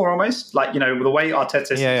it anymore, almost. Like, the way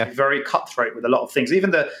Arteta is very cutthroat with a lot of things.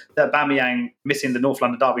 Even the Aubameyang missing the North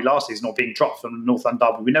London derby last season, or being dropped from the North London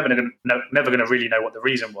derby, we're never going to really know what the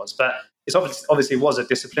reason was. But it's obviously was a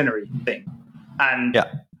disciplinary thing. And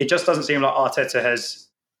it just doesn't seem like Arteta has,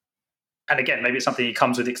 and again, maybe it's something he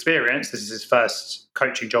comes with experience. This is his first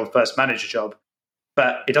coaching job, first manager job.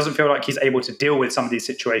 But it doesn't feel like he's able to deal with some of these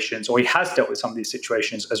situations, or he has dealt with some of these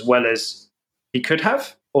situations as well as he could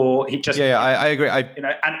have, or he just... I agree. And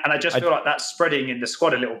I just feel like that's spreading in the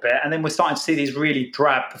squad a little bit. And then we're starting to see these really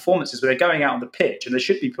drab performances where they're going out on the pitch and they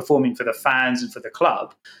should be performing for the fans and for the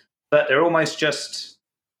club, but they're almost just,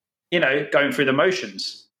 going through the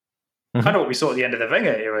motions. Mm-hmm. Kind of what we saw at the end of the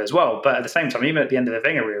Wenger era as well. But at the same time, even at the end of the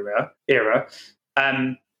Wenger era,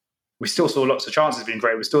 we still saw lots of chances being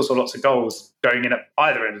great. We still saw lots of goals going in at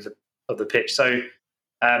either end of the pitch. So,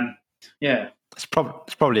 It's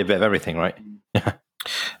probably a bit of everything, right?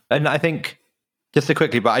 And I think, just to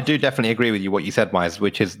quickly, but I do definitely agree with you what you said, Miles,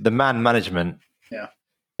 which is the man management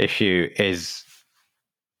issue is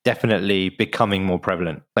definitely becoming more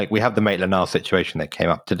prevalent. Like, we have the Maitland-Niles situation that came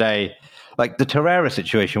up today. Like, the Torreira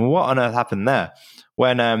situation, what on earth happened there?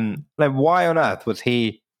 When, why on earth was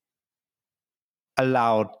he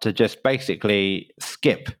allowed to just basically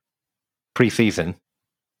skip pre-season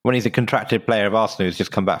when he's a contracted player of Arsenal who's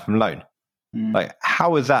just come back from loan? Like,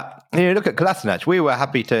 how is that? Look at Kolasinac. We were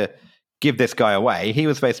happy to give this guy away. He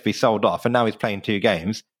was supposed to be sold off, and now he's playing 2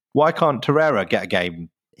 games. Why can't Torreira get a game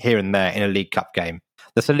here and there in a League Cup game?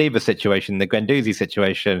 The Saliba situation, the Guendouzi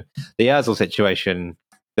situation, the Ozil situation,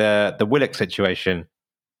 the Willock situation,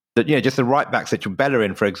 just the right back situation.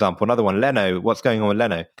 Bellerin, for example, another one. Leno, what's going on with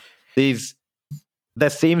Leno? There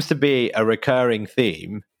seems to be a recurring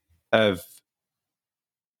theme of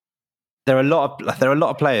there are a lot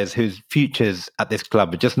of players whose futures at this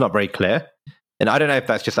club are just not very clear. And I don't know if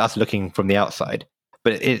that's just us looking from the outside,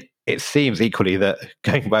 but it seems equally that,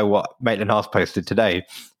 going by what Maitland-Niles posted today,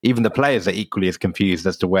 even the players are equally as confused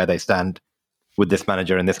as to where they stand with this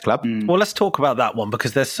manager and this club. Well, let's talk about that one,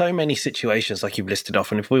 because there's so many situations like you've listed off,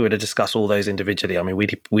 and if we were to discuss all those individually, I mean,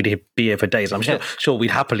 we'd be here for days. I'm sure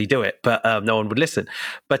we'd happily do it, but no one would listen.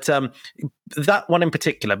 But that one in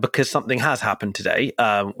particular, because something has happened today,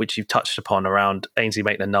 which you've touched upon around Ainsley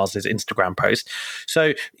Maitland-Niles' Instagram post.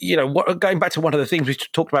 So, going back to one of the things we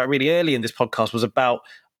talked about really early in this podcast was about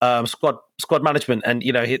squad management and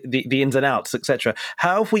the ins and outs, etc.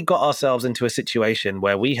 How have we got ourselves into a situation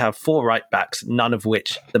where we have 4 right backs, none of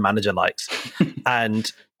which the manager likes,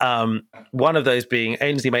 and one of those being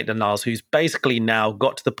Ainsley Maitland-Niles, who's basically now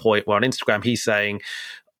got to the point where on Instagram he's saying,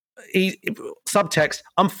 subtext,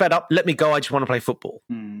 "I'm fed up. Let me go. I just want to play football."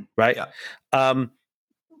 Right? Yeah.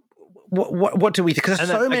 What do we think? Because there's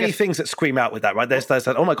so many things that scream out with that, right? There's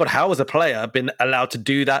that, oh my God, how has a player been allowed to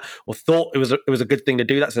do that or thought it was a good thing to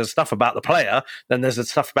do that? So there's stuff about the player. Then there's the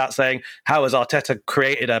stuff about saying, how has Arteta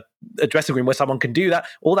created a dressing room where someone can do that?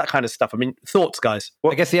 All that kind of stuff. I mean, thoughts, guys?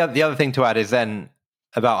 Well, I guess the other thing to add is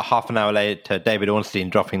about half an hour later, David Ornstein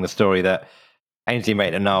dropping the story that Ainsley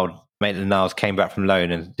Maitland-Niles came back from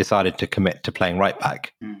loan and decided to commit to playing right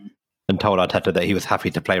back and told Arteta that he was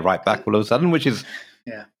happy to play right back all of a sudden, which is...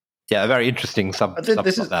 Yeah, a very interesting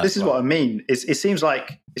This is what I mean. It seems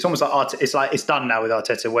like it's almost like it's done now with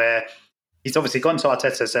Arteta, where he's obviously gone to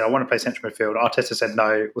Arteta and said, "I want to play central midfield." Arteta said,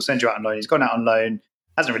 "No, we'll send you out on loan." He's gone out on loan,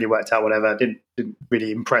 hasn't really worked out. Whatever, didn't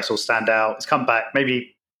really impress or stand out. He's come back,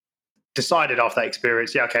 maybe decided after that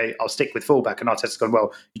experience, yeah, okay, I'll stick with fullback. And Arteta's gone,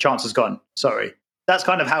 well, your chance is gone. Sorry, that's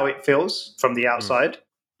kind of how it feels from the outside.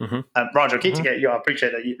 Raja, keen to get you. I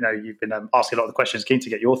appreciate that you've been asking a lot of the questions. Keen to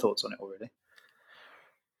get your thoughts on it already.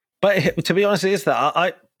 But to be honest, it is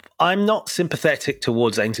that I'm not sympathetic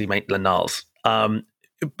towards Ainsley Maitland-Niles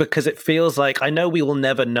because it feels like, I know we will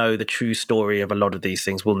never know the true story of a lot of these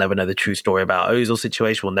things. We'll never know the true story about Ozil's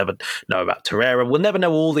situation. We'll never know about Torreira. We'll never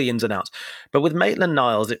know all the ins and outs. But with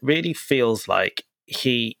Maitland-Niles, it really feels like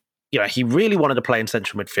he really wanted to play in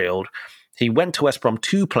central midfield. He went to West Brom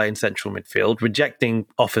to play in central midfield, rejecting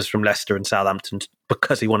offers from Leicester and Southampton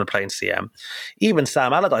because he wanted to play in CM. Even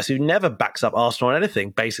Sam Allardyce, who never backs up Arsenal on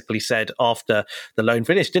anything, basically said after the loan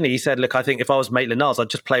finished, didn't he? He said, look, I think if I was Maitland-Niles, I'd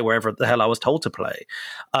just play wherever the hell I was told to play.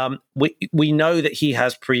 We know that he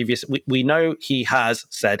has we know he has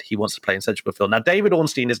said he wants to play in central midfield. Now, David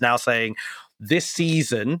Ornstein is now saying this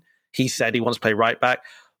season, he said he wants to play right back,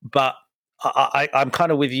 but I'm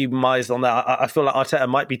kind of with you, Miles, on that. I feel like Arteta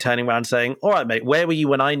might be turning around saying, all right, mate, where were you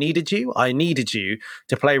when I needed you? I needed you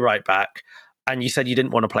to play right back, and you said you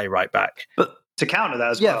didn't want to play right back. But to counter that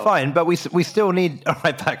as well. Yeah, fine, but we still need a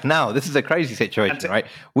right back now. This is a crazy situation, right?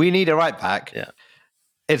 We need a right back. Yeah.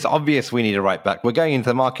 It's obvious we need a right back. We're going into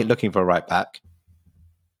the market looking for a right back.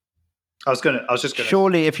 I was just going to...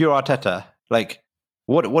 Surely, if you're Arteta, like,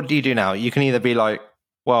 what do you do now? You can either be like,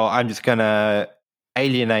 well, I'm just going to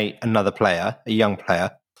alienate another player, a young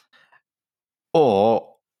player,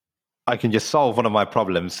 or I can just solve one of my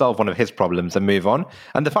problems, solve one of his problems and move on.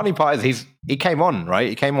 And the funny part is he came on, right?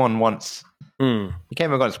 He came on once. He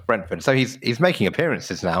came against Brentford. So he's making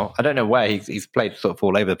appearances now. I don't know where he's played sort of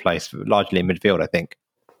all over the place, largely in midfield, I think.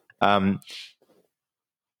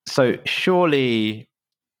 So surely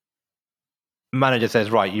manager says,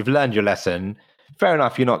 right, you've learned your lesson. Fair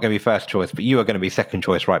enough, you're not going to be first choice, but you are going to be second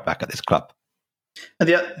choice right back at this club. And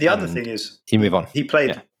the other thing is, you move on. He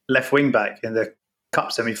played left wing back in the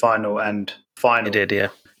cup semi-final and final. He did, yeah.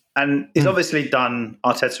 And he's obviously done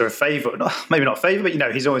Arteta a favour, maybe not a favour,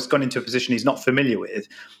 but he's always gone into a position he's not familiar with,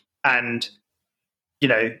 and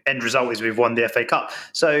end result is we've won the FA Cup.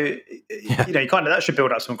 So that should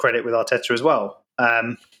build up some credit with Arteta as well.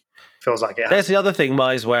 Feels like it. There's the other thing,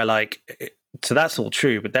 Miles, where so that's all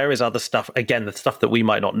true, but there is other stuff. Again, the stuff that we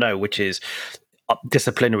might not know, which is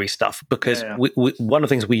disciplinary stuff, because one of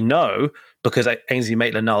the things we know, because Ainsley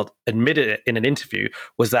Maitland-Niles admitted it in an interview,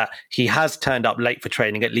 was that he has turned up late for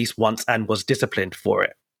training at least once and was disciplined for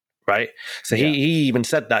it. right? So he even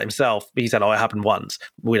said that himself. He said, "Oh, it happened once."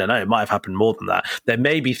 We don't know. It might have happened more than that. There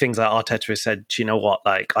may be things that Arteta has said. Do you know what?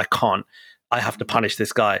 Like, I can't. I have to punish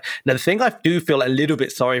this guy. Now, the thing I do feel a little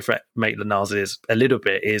bit sorry for Maitland-Niles is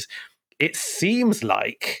it seems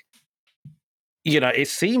like,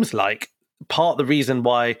 part of the reason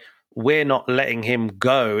why we're not letting him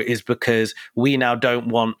go is because we now don't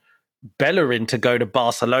want Bellerin to go to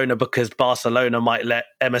Barcelona because Barcelona might let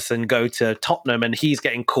Emerson go to Tottenham, and he's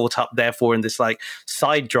getting caught up therefore in this like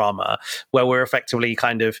side drama where we're effectively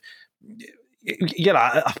kind of,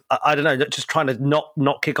 I don't know, just trying to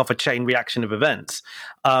not kick off a chain reaction of events.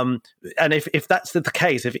 And if that's the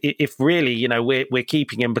case, if really, we're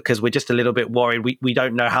keeping him because we're just a little bit worried, we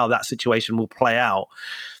don't know how that situation will play out.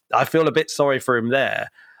 I feel a bit sorry for him there.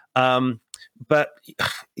 But,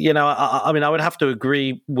 I mean, I would have to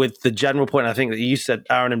agree with the general point, I think, that you said,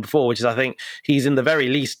 Aaron, and before, which is I think he's in the very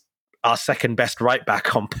least our second best right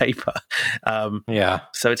back on paper.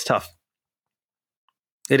 So it's tough.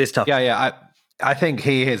 It is tough. Yeah. I think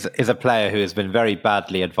he is a player who has been very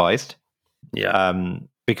badly advised. Yeah.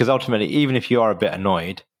 Because ultimately, even if you are a bit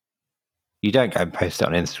annoyed, you don't go and post it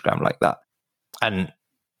on Instagram like that. And,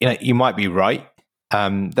 you might be right.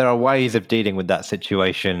 There are ways of dealing with that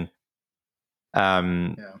situation.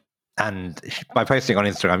 And by posting on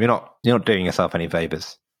Instagram, you're not doing yourself any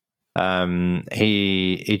favors.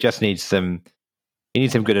 He just needs some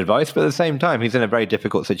good advice, but at the same time, he's in a very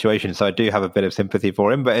difficult situation. So I do have a bit of sympathy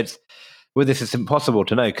for him, but it's impossible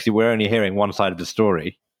to know because we're only hearing one side of the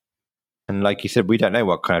story. And like you said, we don't know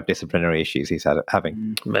what kind of disciplinary issues he's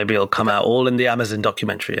having. Maybe it'll come out all in the Amazon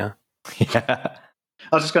documentary. Yeah. I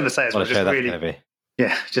was just going to say as well,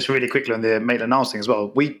 just really quickly on the Maitland-Niles thing as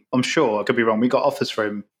well. I'm sure, I could be wrong, we got offers for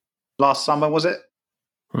him last summer, was it?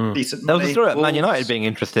 Decent there money. was a story at Man United being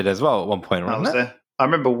interested as well at one point, wasn't it? I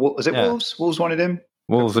remember, was it Wolves? Wolves wanted him?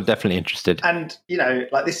 Wolves were definitely interested. And,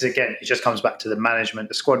 this is, again, it just comes back to the management,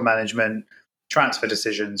 the squad management, transfer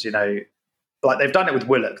decisions, like they've done it with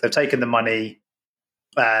Willock. They've taken the money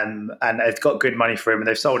and they've got good money for him, and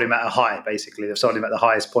they've sold him at a high, basically. They've sold him at the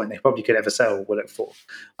highest point they probably could ever sell Willock for,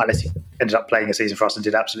 unless he ended up playing a season for us and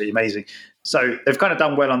did absolutely amazing. So they've kind of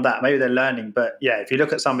done well on that. Maybe they're learning. But, yeah, if you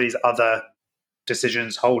look at some of these other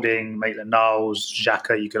decisions, Holding, Maitland-Niles,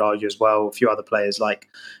 Xhaka, you could argue as well, a few other players, like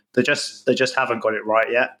they just haven't got it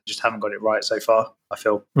right yet. Just haven't got it right so far, I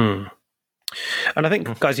feel. And I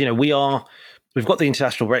think, guys, we've got the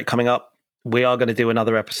international break coming up. We are going to do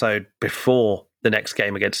another episode before the next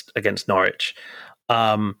game against Norwich.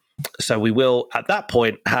 So we will, at that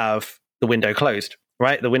point, have the window closed,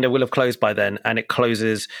 right? The window will have closed by then, and it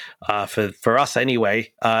closes for us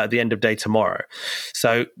anyway at the end of day tomorrow.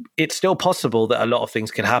 So it's still possible that a lot of things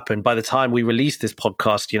can happen. By the time we release this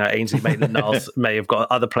podcast, Ainsley Maitland-Niles may have gone,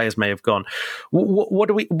 other players may have gone. What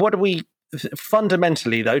do we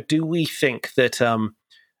fundamentally, though, do we think that...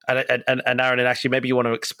 And Aaron, and actually maybe you want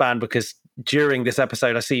to expand, because during this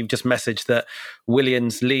episode, I see you've just messaged that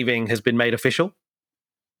Willian's leaving has been made official.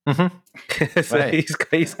 Mm-hmm. So right. he's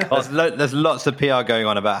gone. There's lots of PR going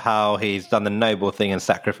on about how he's done the noble thing and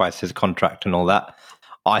sacrificed his contract and all that.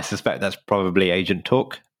 I suspect that's probably agent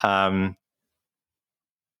talk. But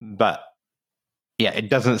yeah, it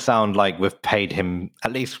doesn't sound like we've paid him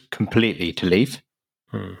at least completely to leave.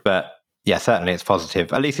 But yeah, certainly it's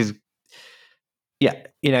positive. At least he's...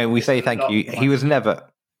 Yeah, we say thank you. He was never...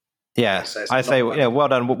 Yeah, I say, well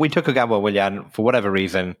done. We took a gamble, Willian, for whatever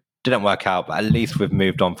reason. Didn't work out, but at least we've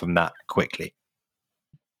moved on from that quickly.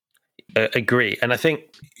 Agree. And I think,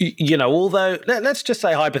 although, let's just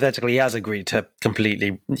say hypothetically he has agreed to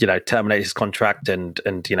completely, terminate his contract and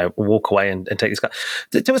walk away and take this guy.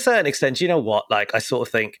 To a certain extent, you know what? Like, I sort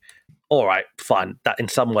of think, all right, fine. That in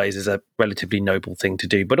some ways is a relatively noble thing to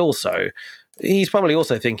do. But also... he's probably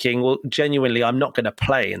also thinking, well, genuinely, I'm not going to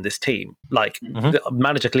play in this team. Like, the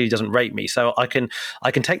manager clearly doesn't rate me, so I can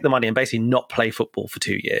take the money and basically not play football for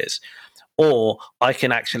 2 years, or I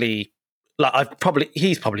can actually,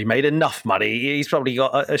 he's probably made enough money. He's probably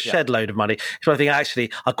got a shed load of money. So I think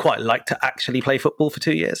actually, I'd quite like to actually play football for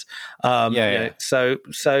 2 years. So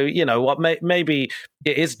maybe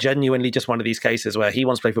it is genuinely just one of these cases where he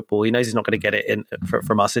wants to play football. He knows he's not going to get it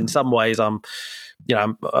from us. In some ways, I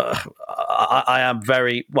am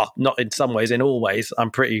very, well, not in some ways, in all ways,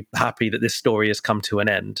 I'm pretty happy that this story has come to an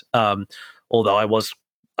end. Although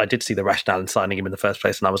I did see the rationale in signing him in the first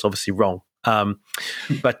place, and I was obviously wrong.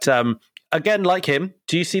 But again, like him,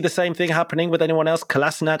 do you see the same thing happening with anyone else?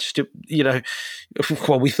 Kolasinac,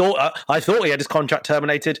 well, I thought he had his contract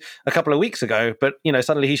terminated a couple of weeks ago, but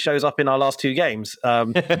suddenly he shows up in our last 2 games.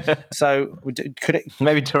 So could it?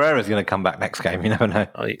 Maybe Torreira's going to come back next game. You never know.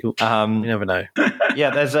 You never know. Yeah,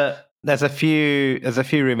 there's a few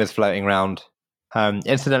rumors floating around.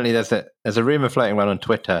 Incidentally, there's a rumor floating around on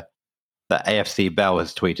Twitter that AFC Bell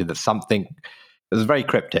has tweeted that something is very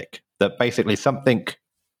cryptic. That basically something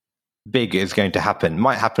big is going to happen,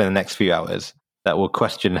 might happen in the next few hours, that will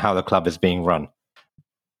question how the club is being run.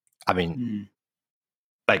 I mean,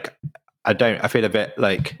 I feel a bit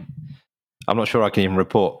like I'm not sure I can even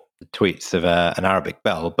report the tweets of an Arabic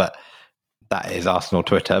Bell, but that is Arsenal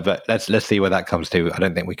Twitter. But let's see where that comes to. I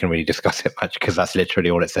don't think we can really discuss it much because that's literally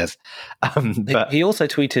all it says. But he also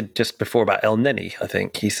tweeted just before about El Neni. I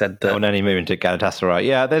think he said that El Neni moving to Galatasaray.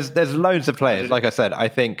 Yeah, there's loads of players. Like I said, I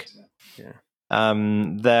think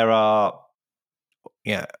there are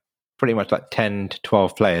pretty much like 10 to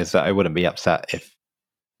 12 players that I wouldn't be upset if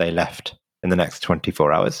they left in the next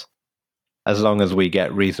 24 hours, as long as we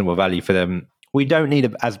get reasonable value for them. We don't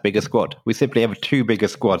need as big a squad. We simply have a too big a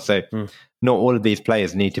squad, so not all of these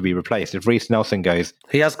players need to be replaced. If Reece Nelson goes,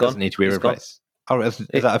 he has gone. Doesn't need to be replaced. Gone. Oh, is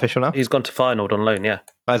that official now? He's gone to Feyenoord on loan, yeah.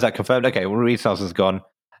 Oh, is that confirmed? Okay, well, Reece Nelson's gone.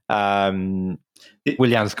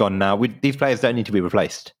 Willian's gone now. These players don't need to be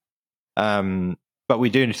replaced. But we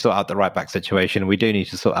do need to sort out the right-back situation. We do need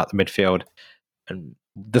to sort out the midfield. And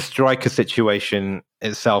the striker situation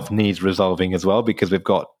itself needs resolving as well, because we've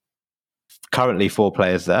got currently 4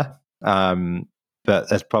 players there. But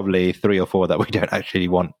there's probably 3 or 4 that we don't actually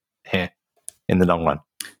want here in the long run.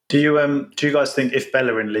 Do you guys think if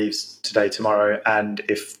Bellerin leaves today, tomorrow, and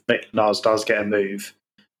if Maitland-Niles does get a move,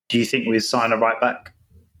 do you think we sign a right back,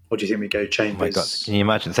 or do you think we go Chambers? Oh my God, can you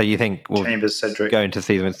imagine? So you think Chambers, Cedric, going to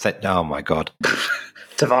see them and say, "Oh my God,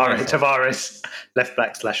 Tavares, left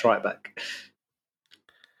back / right back."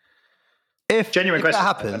 If Genuine if question, that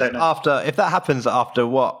happens I don't know. if that happens after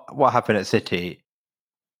what happened at City,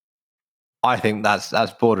 I think that's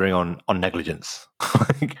bordering on negligence.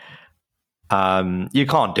 You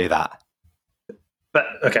can't do that. But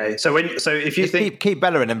okay, so if you think keep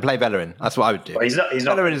Bellerin and play Bellerin, that's what I would do. Well, he's not.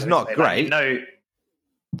 Bellerin is not great.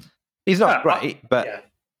 He's not great, but yeah.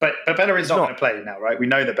 But Bellerin's not going to play now, right? We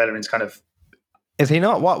know that Bellerin's kind of. Is he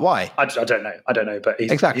not? Why? I don't know, but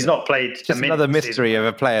he's not played. It's just another mystery of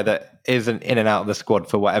a player that isn't in and out of the squad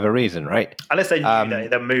for whatever reason, right? Unless they knew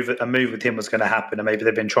that a move with him was going to happen, and maybe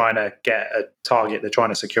they've been trying to get a target. They're trying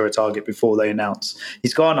to secure a target before they announce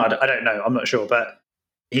he's gone. I don't know. I'm not sure, but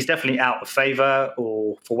he's definitely out of favour,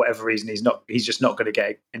 or for whatever reason, he's just not going to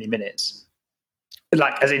get any minutes.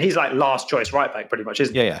 Like, as in, he's like last choice right back, pretty much,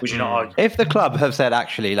 isn't he? Yeah. Would you not argue? If the club have said,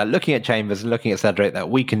 actually, like looking at Chambers and looking at Cedric, that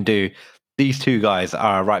we can do these 2 guys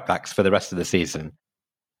are our right backs for the rest of the season,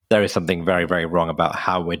 there is something very, very wrong about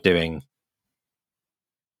how we're doing.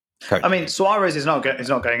 I mean, Suarez is not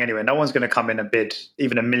going anywhere. No one's going to come in and bid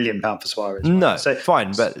even £1 million for Suarez. Right? No, so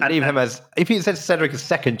fine, but leave him as, if you said Cedric as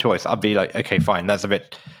second choice, I'd be like, okay, fine. That's a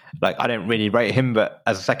bit like, I don't really rate him, but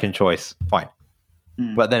as a second choice, fine.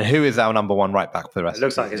 But then who is our number 1 right back for the rest? It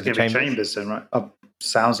looks like it's going to be Chambers, right?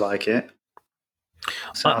 Sounds like it.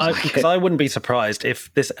 Because I wouldn't be surprised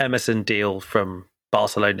if this Emerson deal from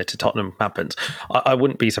Barcelona to Tottenham happens. I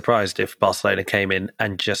wouldn't be surprised if Barcelona came in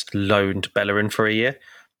and just loaned Bellerin for a year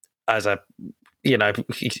as a,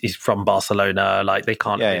 he's from Barcelona, like they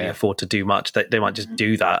can't really afford to do much. They might just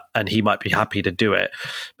do that, and he might be happy to do it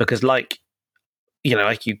because, like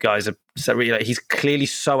you guys have said, he's clearly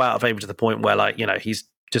so out of favour to the point where, he's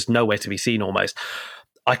just nowhere to be seen almost.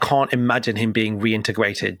 I can't imagine him being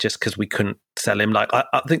reintegrated just because we couldn't sell him. Like,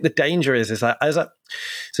 I think the danger is that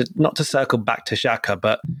so not to circle back to Xhaka,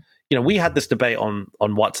 but we had this debate on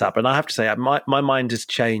WhatsApp, and I have to say my mind has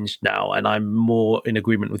changed now, and I'm more in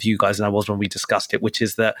agreement with you guys than I was when we discussed it, which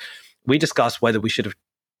is that we discussed whether we should have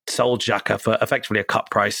sold Xhaka for effectively a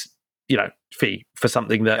cut price, fee for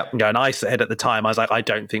something that, and I said at the time, I was like, I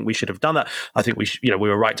don't think we should have done that. I think we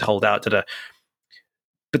were right to hold out to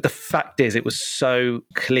But the fact is, it was so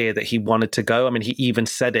clear that he wanted to go. I mean, he even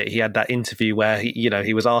said it. He had that interview where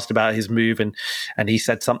he was asked about his move, and he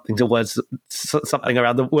said something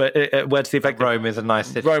around the words to the effect, Rome is a nice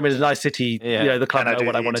city. Rome is a nice city. Yeah. The club know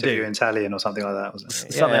what I want to do. In Italian or something like that, wasn't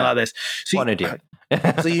it? Something like this. So One idiot.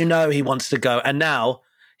 So he wants to go, and now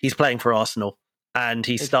he's playing for Arsenal. And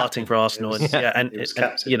he's starting for Arsenal, and it's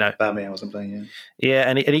captain. Aubameyang or something.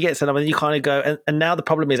 And he gets another. And you kind of go, and now the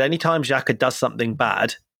problem is, anytime Xhaka does something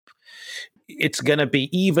bad, it's going to be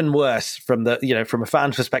even worse from from a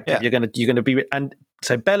fan perspective. You're going to be, and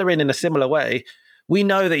so Bellerin in a similar way. We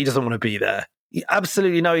know that he doesn't want to be there.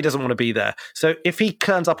 Absolutely no, he doesn't want to be there. So if he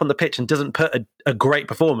turns up on the pitch and doesn't put a great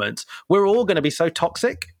performance, we're all going to be so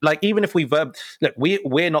toxic. Like, even if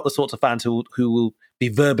we're not the sorts of fans who will be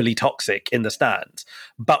verbally toxic in the stands,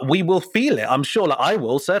 but we will feel it. I'm sure, like I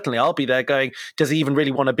will, certainly I'll be there going, does he even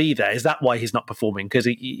really want to be there? Is that why he's not performing? Because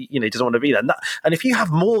he doesn't want to be there. And if you have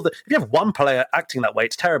if you have one player acting that way,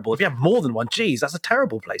 it's terrible. If you have more than one, geez, that's a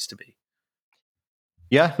terrible place to be.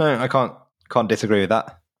 Yeah, no, I can't disagree with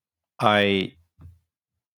that.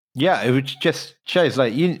 It would just shows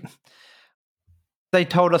like they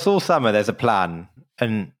told us all summer there's a plan,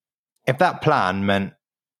 and if that plan meant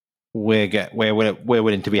we're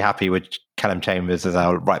willing to be happy with Callum Chambers as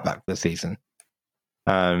our right back for the season,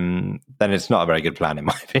 then it's not a very good plan in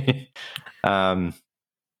my opinion.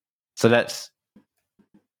 So let's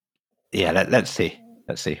see.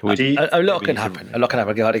 A lot can happen.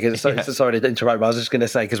 Sorry to interrupt, but I was just going to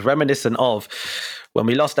say, because reminiscent of when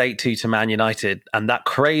we lost 8-2 to Man United and that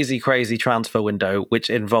crazy transfer window, which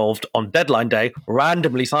involved on deadline day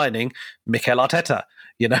randomly signing Mikel Arteta.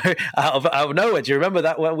 Out of nowhere. Do you remember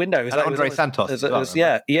that window? And Andre Santos.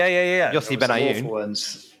 Yeah. Yossi Benayoun.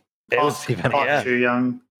 It was far too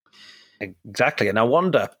young. Exactly. And I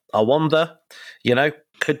wonder,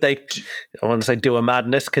 could they, I want to say do a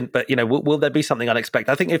madness, but will there be something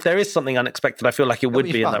unexpected? I think if there is something unexpected, I feel like it would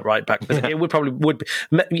be in that right back. But it would be,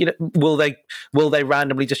 will they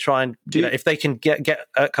randomly just try and, if they can get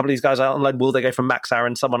a couple of these guys out on loan, will they go from Max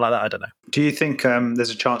Aaron, someone like that? I don't know. Do you think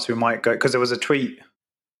there's a chance we might go, because there was a tweet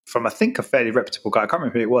from, I think, a fairly reputable guy, I can't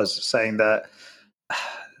remember who it was, saying that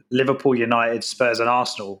Liverpool, United, Spurs and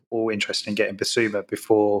Arsenal all interested in getting Bissouma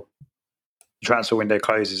before the transfer window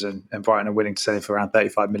closes, and Brighton are willing to sell him for around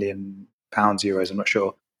 £35 million, euros, I'm not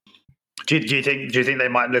sure. Do you think they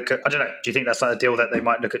might look at, I don't know, do you think that's like a deal that they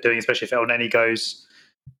might look at doing, especially if El Neni goes,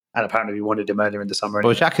 and apparently we wanted him earlier in the summer?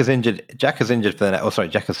 Well, Jack is injured Jack is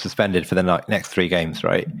suspended for the next 3 games,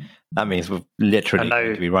 right? That means we're literally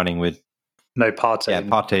going to be running with no Partey. Yeah,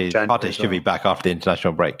 Partey should be back after the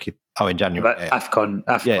international break. Oh, in January. But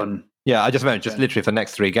AFCON. Yeah, I just meant literally for the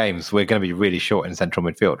next 3 games, we're going to be really short in central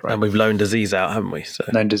midfield, right? And we've loaned Aziz out, haven't we? So.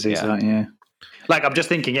 Loaned Aziz out, yeah. Like, I'm just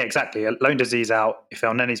thinking, yeah, exactly. Loaned Aziz out. If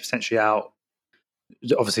El Neni's potentially out,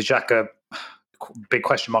 obviously Xhaka, big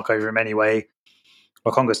question mark over him anyway.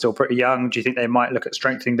 Lokonga's still pretty young. Do you think they might look at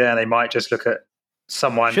strengthening there? They might just look at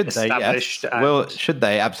someone established. Yes. Should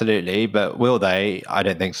they? Absolutely. But will they? I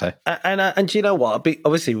don't think so. And do you know what?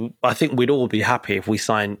 Obviously, I think we'd all be happy if we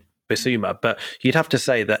sign Bissouma, but you'd have to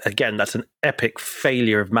say that, again, that's an epic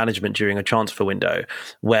failure of management during a transfer window,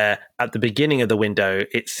 where at the beginning of the window,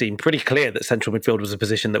 it seemed pretty clear that central midfield was a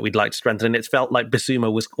position that we'd like to strengthen. And it felt like Bissouma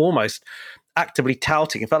was almost actively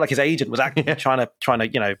touting. It felt like his agent was actively trying to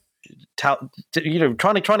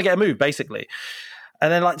get a move, basically. And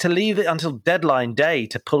then, like, to leave it until deadline day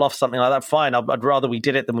to pull off something like that, fine. I'd rather we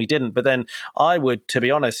did it than we didn't. But then I would, to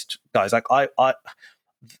be honest, guys, like I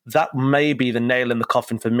that may be the nail in the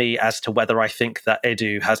coffin for me as to whether I think that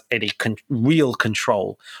Edu has any real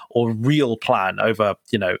control or real plan over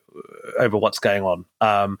what's going on.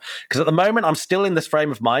 Because at the moment, I'm still in this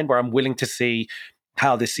frame of mind where I'm willing to see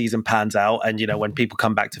how this season pans out, and when people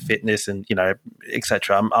come back to fitness and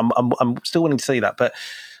etc. I'm still willing to see that, but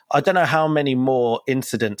I don't know how many more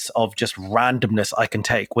incidents of just randomness I can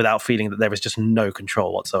take without feeling that there is just no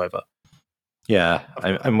control whatsoever. Yeah,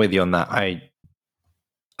 I'm with you on that.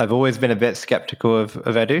 I've always been a bit skeptical of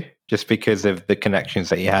Edu, just because of the connections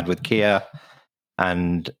that he had with Kia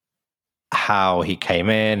and how he came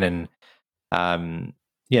in, and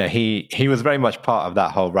he was very much part of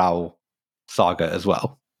that whole Raul saga as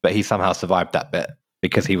well. But he somehow survived that bit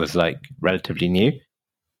because he was like relatively new.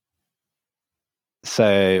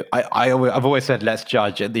 So I've always said, let's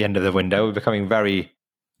judge at the end of the window. We're becoming very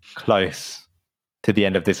close to the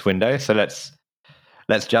end of this window, so let's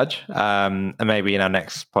judge. And maybe in our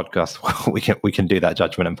next podcast we can do that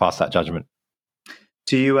judgment and pass that judgment.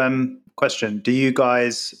 Do you guys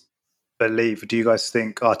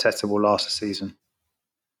think Arteta will last the season?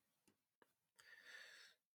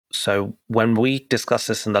 So when we discussed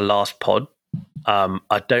this in the last pod,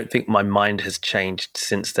 I don't think my mind has changed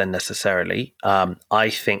since then necessarily. I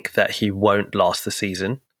think that he won't last the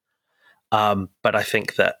season, but I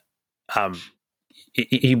think that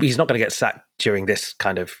he's not going to get sacked during this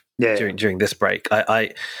kind of during this break.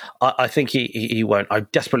 I think he won't. I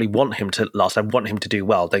desperately want him to last. I want him to do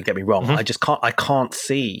well. Don't get me wrong. Mm-hmm.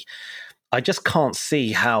 I can't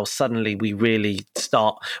see how suddenly we really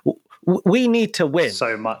start. We need to win.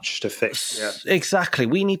 So much to fix. Yeah. Exactly.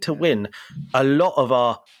 We need to win a lot of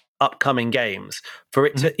our upcoming games for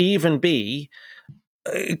it to even be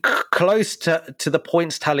close to the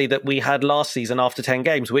points tally that we had last season after 10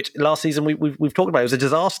 games, which last season we've talked about. It was a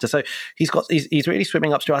disaster. So he's really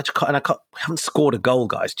swimming upstream. We haven't scored a goal,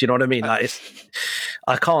 guys. Do you know what I mean? Like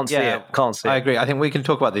I can't see it. Can't see it. I agree. I think we can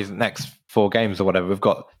talk about these next 4 games or whatever. We've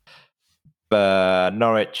got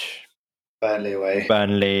Norwich, Burnley away,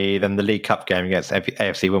 then the League Cup game against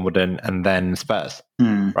AFC Wimbledon, and then Spurs,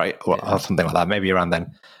 right? Or something like that, maybe around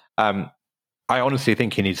then. I honestly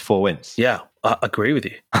think he needs 4 wins. Yeah, I agree with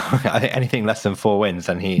you. I think anything less than 4 wins,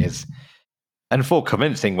 and he is, and 4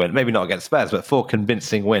 convincing wins, maybe not against Spurs, but 4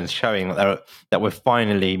 convincing wins, showing that we're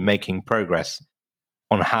finally making progress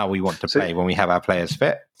on how we want to play when we have our players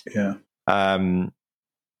fit. Yeah.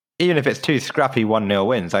 Even if it's 2 scrappy 1-0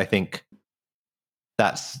 wins, I think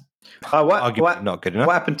that's arguably not good enough.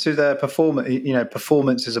 What happened to the performance?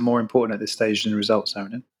 Performances are more important at this stage than results,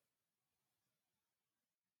 Aaron.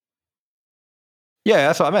 Yeah,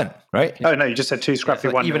 that's what I meant, right? Oh no, you just said 2 scrappy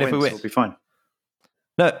 1-0 even if we win, will be fine.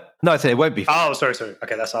 No, I said it won't be. Oh, sorry.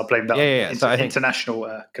 Okay, I'll blame that. Yeah. So I think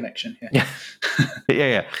international connection. Yeah.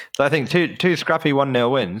 Yeah. So I think two scrappy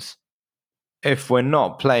 1-0 wins. If we're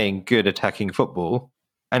not playing good attacking football,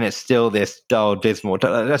 and it's still this dull, dismal.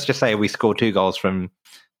 Let's just say we score 2 goals from.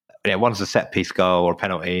 One's a set piece goal or a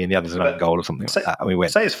penalty, and the other's an own goal or something like that, and we win.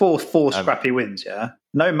 Say it's 4 scrappy wins. Yeah,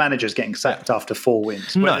 no manager's getting sacked after 4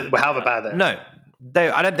 wins. No, however bad that. No.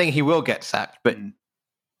 I don't think he will get sacked, but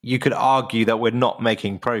you could argue that we're not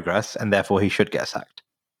making progress, and therefore he should get sacked.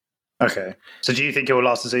 Okay. So do you think it will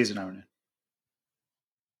last the season, Aaron?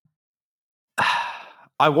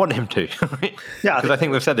 I want him to. Yeah, because I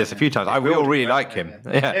think we've said this a few times. We all really like him.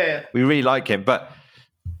 Yeah. We really like him, but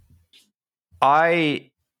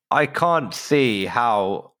I can't see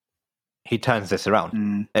how he turns this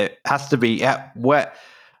around. It has to be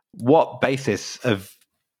what basis of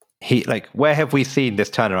where have we seen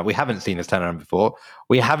this turnaround? We haven't seen this turnaround before.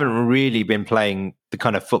 We haven't really been playing the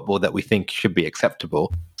kind of football that we think should be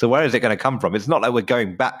acceptable. So where is it going to come from? It's not like we're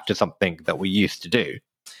going back to something that we used to do.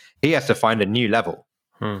 He has to find a new level.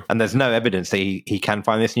 And there's no evidence that he can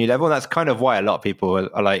find this new level. And that's kind of why a lot of people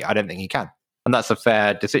are like, I don't think he can. And that's a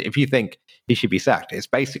fair decision. If you think he should be sacked, it's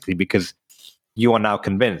basically because you are now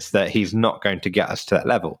convinced that he's not going to get us to that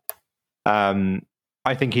level.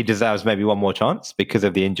 I think he deserves maybe one more chance because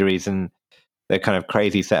of the injuries and the kind of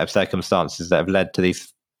crazy set of circumstances that have led to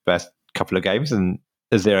these first couple of games and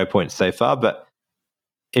the 0 points so far. But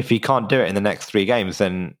if he can't do it in the next 3 games,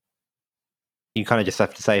 then you kind of just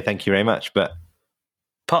have to say thank you very much. But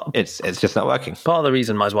it's just not working. Part of the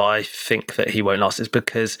reason why I think that he won't last is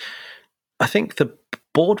because I think the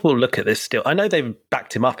board will look at this still. I know they've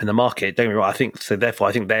backed him up in the market, don't get me wrong. Therefore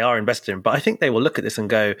I think they are invested in him. But I think they will look at this and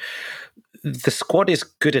go, the squad is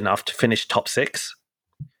good enough to finish top 6.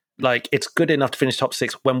 Like, it's good enough to finish top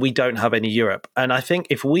 6 when we don't have any Europe. And I think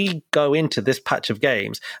if we go into this patch of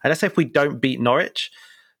games, and let's say if we don't beat Norwich,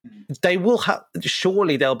 they will have,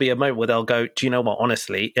 surely there'll be a moment where they'll go, do you know what,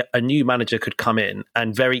 honestly, a new manager could come in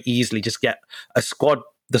and very easily just get the squad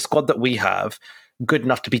that we have good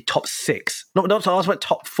enough to be top 6. Not to ask about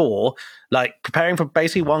top 4, like preparing for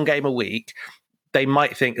basically 1 game a week. They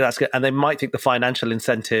might think that's good, and they might think the financial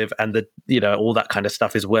incentive and the all that kind of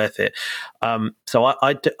stuff is worth it. So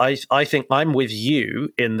I think I'm with you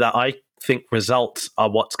in that. I think results are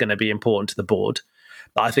what's going to be important to the board.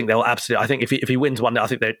 I think they'll absolutely. I think if he wins one, I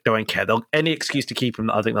think they don't care. They'll any excuse to keep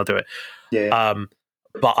him. I think they'll do it. Yeah.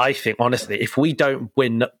 But I think honestly, if we don't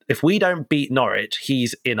beat Norwich,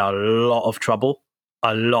 he's in a lot of trouble.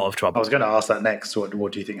 A lot of trouble. I was going to ask that next.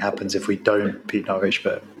 What do you think happens if we don't beat Norwich?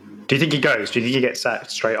 But do you think he goes? Do you think he gets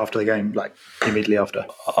sacked straight after the game, like immediately after?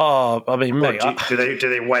 Oh, I mean, mate, do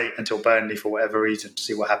they wait until Burnley for whatever reason to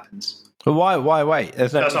see what happens? But why wait?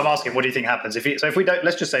 That's what I'm asking. What do you think happens if we don't?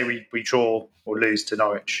 Let's just say we draw or lose to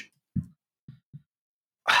Norwich.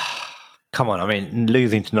 Come on, I mean,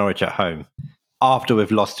 losing to Norwich at home after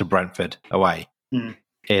we've lost to Brentford away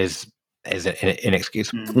is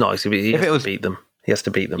inexcusable. No, he has to beat them. He has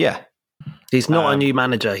to beat them. Yeah. He's not a new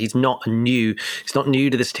manager. He's not new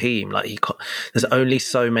to this team. Like there's only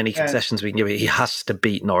so many concessions we can give. He has to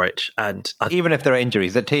beat Norwich, and even if there are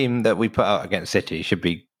injuries, the team that we put out against City should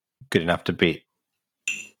be good enough to beat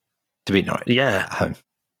Norwich. Yeah, at home.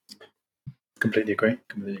 Completely agree.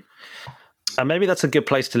 And maybe that's a good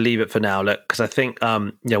place to leave it for now. Look, because I think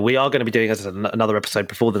we are going to be doing another episode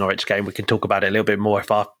before the Norwich game. We can talk about it a little bit more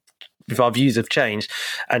if our views have changed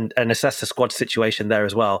and assess the squad situation there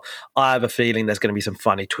as well. I have a feeling there's going to be some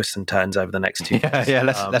funny twists and turns over the next 2 years. Yeah,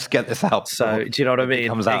 let's get this out. So do you know what I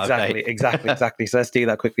mean? Exactly. So let's do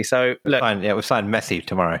that quickly. So look, we've signed Messi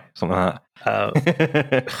tomorrow, something like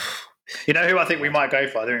that. You know who I think we might go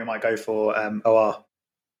for? I think we might go for OR.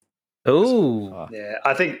 Ooh. Yeah,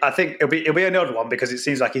 I think it'll be an odd one because it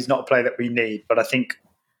seems like he's not a player that we need. But I think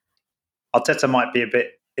Arteta might be a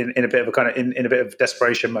bit in a bit of a kind of in a bit of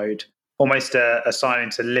desperation mode, almost a signing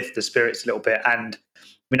to lift the spirits a little bit. And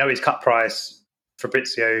we know his cut price.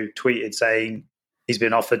 Fabrizio tweeted saying he's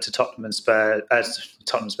been offered to Tottenham and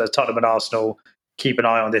Arsenal. Keep an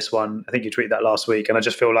eye on this one. I think you tweeted that last week, and I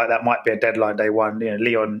just feel like that might be a deadline day one. You know,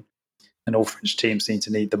 Lyon and all French teams seem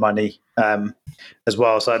to need the money as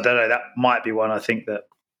well. So I don't know. That might be one. I think that.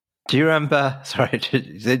 Do you remember? Sorry,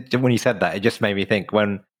 when you said that, it just made me think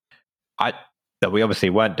that we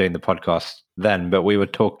obviously weren't doing the podcast then, but we were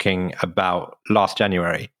talking about last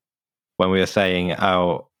January when we were saying,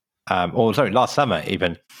 last summer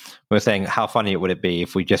even, we were saying how funny it would it be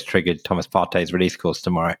if we just triggered Thomas Partey's release clause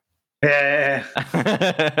tomorrow. Yeah.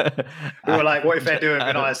 We were like, what if they're doing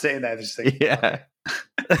and I sitting there just thinking,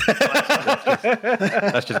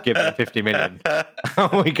 let's just give them 50 million.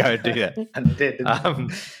 We go and do that. And they did.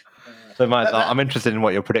 So I'm interested in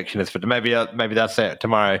what your prediction is for maybe that's it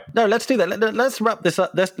tomorrow. No, let's do that. Let's wrap this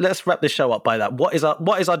up. Let's wrap this show up by that. What is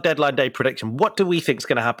our deadline day prediction? What do we think is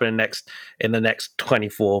going to happen in the next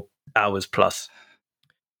 24 hours plus?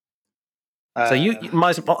 So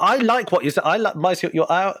I like what you said. I like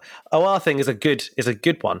your OR thing is a good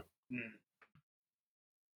one.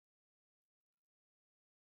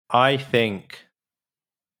 I think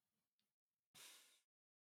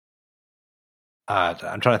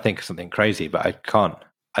I'm trying to think of something crazy, but I can't.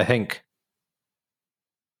 I think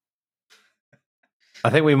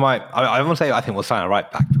we might. I won't say I think we'll sign a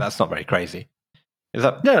right back, but that's not very crazy. Is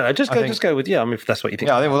that no? Just go with I mean, if that's what you think.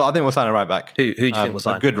 Yeah, I think we'll sign a right back. Who do you think we'll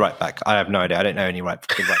sign? A good right back. I have no idea. I don't know any good right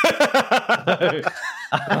back.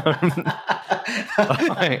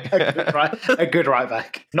 A good right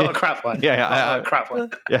back, not a crap one. A crap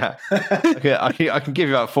one. Yeah. Okay, I can give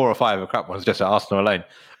you about 4 or 5 crap ones just at Arsenal alone.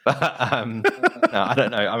 But no, I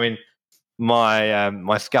don't know. I mean,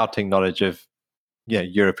 my scouting knowledge of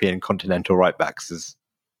European continental right backs is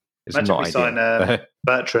Imagine not we ideal. sign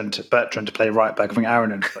Bertrand to play right back. I think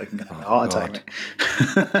Aaron and I can get a heart attack.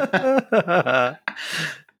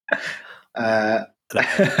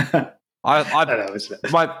 I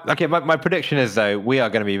don't know. My prediction is though we are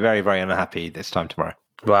going to be very, very unhappy this time tomorrow.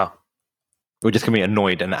 Wow, we're just going to be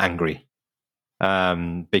annoyed and angry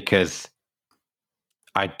because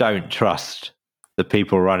I don't trust the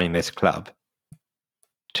people running this club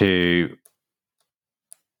to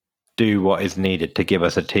do what is needed to give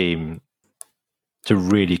us a team to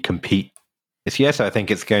really compete this year. So I think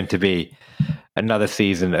it's going to be another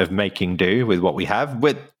season of making do with what we have.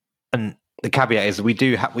 And the caveat is we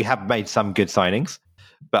have made some good signings,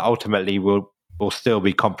 but ultimately we'll still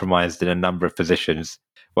be compromised in a number of positions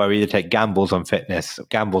where we either take gambles on fitness,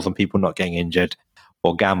 gambles on people not getting injured,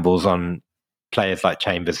 or gambles on players like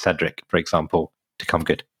Chambers, Cedric, for example, to come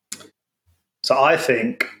good. So I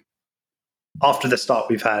think after the start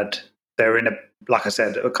we've had, they're in like I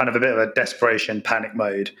said, a kind of a bit of a desperation panic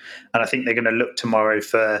mode. And I think they're going to look tomorrow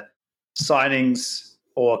for signings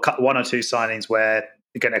or 1 or 2 signings where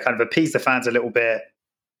they're going to kind of appease the fans a little bit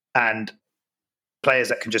and players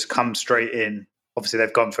that can just come straight in. Obviously,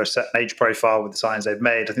 they've gone for a certain age profile with the signings they've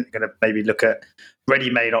made. I think they're going to maybe look at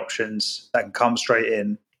ready-made options that can come straight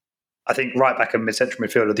in. I think right back and mid-central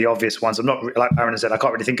midfield are the obvious ones. I'm not, like Aaron said, I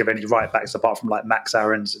can't really think of any right backs apart from like Max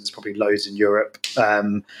Aarons. There's probably loads in Europe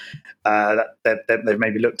that they've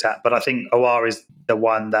maybe looked at. But I think OR is the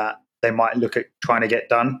one that they might look at trying to get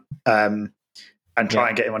done and try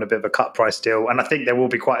and get him on a bit of a cut price deal. And I think there will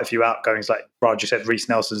be quite a few outgoings. Like Raj, you said, Reece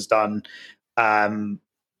Nelson's done.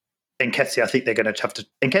 Nketiah, I think they're going to have to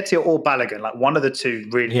Nketiah or Balogun, like one of the two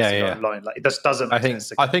really needs to go online. Like it just doesn't. I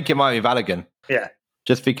think it might be Balogun. Yeah,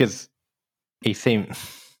 just because he seemed.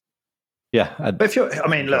 Yeah, but if you're, I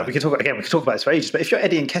mean, look, we can talk about this for ages. But if you're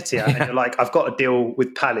Eddie Nketiah and you're like, I've got a deal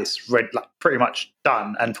with Palace, pretty much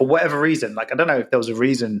done, and for whatever reason, like I don't know if there was a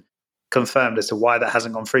reason confirmed as to why that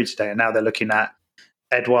hasn't gone through today, and now they're looking at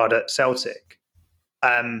Edouard at Celtic.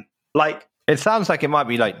 It sounds like it might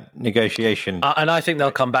be like negotiation. And I think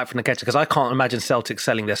they'll come back from Nketiah because I can't imagine Celtic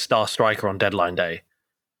selling their star striker on deadline day.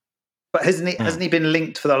 But hasn't he been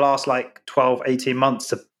linked for the last 12, 18 months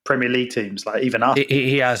to Premier League teams, like even us?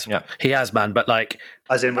 He has, he has, man. But like,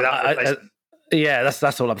 as in without replacement.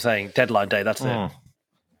 That's all I'm saying. Deadline day, that's it.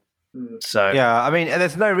 So yeah, I mean,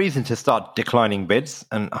 there's no reason to start declining bids,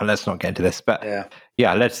 and let's not get into this. But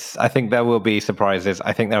I think there will be surprises.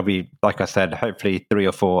 I think there'll be, like I said, hopefully 3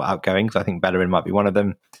 or 4 outgoings. I think Bellerin might be one of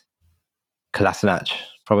them. Kolasinac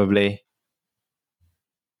probably.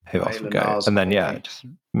 Who else would go? And then just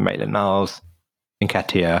Maitland-Niles,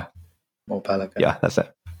 Nketiah. More Balogun. Yeah, that's it.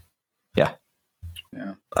 Yeah.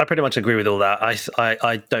 Yeah. I pretty much agree with all that.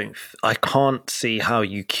 I can't see how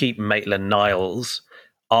you keep Maitland-Niles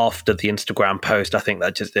after the Instagram post. I think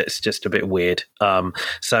it's just a bit weird.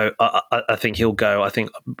 So I think he'll go. I think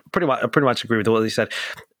I pretty much agree with what he said.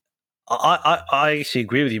 I actually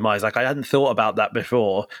agree with you, Miles. Like, I hadn't thought about that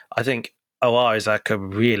before. I think OR is like a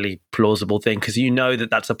really plausible thing because you know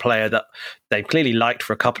that's a player that they've clearly liked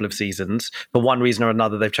for a couple of seasons. For one reason or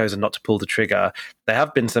another, they've chosen not to pull the trigger. There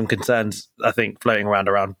have been some concerns, I think, floating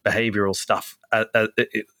around behavioural stuff,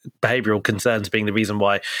 behavioural concerns being the reason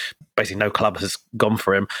why basically no club has gone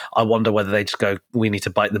for him. I wonder whether they just go, we need to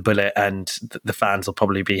bite the bullet, and the fans will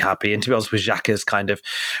probably be happy. And to be honest, with Xhaka's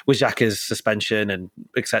suspension and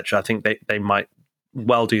etc., I think they might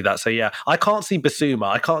well do that. So yeah, I can't see Bissouma.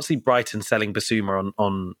 I can't see Brighton selling Bissouma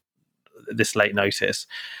on this late notice.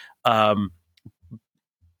 Yeah,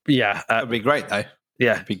 that'd be great though.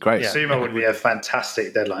 Yeah, it'd be great. Bissouma would be a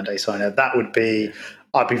fantastic deadline day signer. I'd be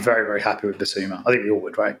very, very happy with Bissouma. I think we all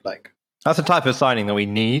would, right? Like, that's the type of signing that we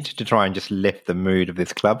need to try and just lift the mood of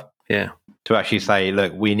this club. Yeah, to actually say,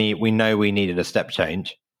 look, we know we needed a step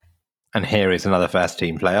change, and here is another first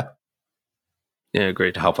team player. Yeah,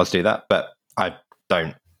 agreed. To help us do that, but I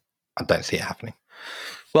don't see it happening.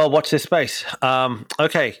 Well, watch this space.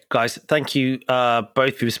 Okay, guys, thank you both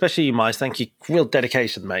of you, especially you, Miles. Thank you. Real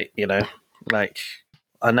dedication, mate. You know, like,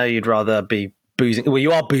 I know you'd rather be boozing. Well,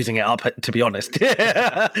 you are boozing it up, to be honest.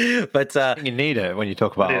 But you need it when you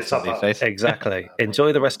talk about Arsenal these days. Exactly.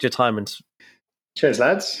 Enjoy the rest of your time and cheers,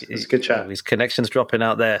 lads. It was a good chat. His connection's dropping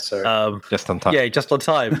out there. Just on time. Yeah, just on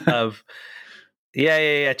time.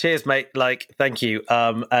 Yeah. Cheers, mate. Like, thank you.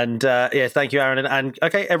 Thank you, Aaron. And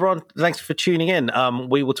okay, everyone, thanks for tuning in.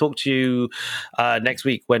 We will talk to you next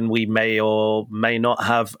week when we may or may not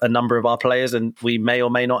have a number of our players, and we may or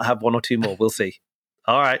may not have one or two more. We'll see.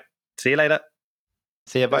 All right. See you later.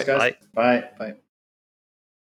 See you. Bye. Thanks, guys. Bye. Bye.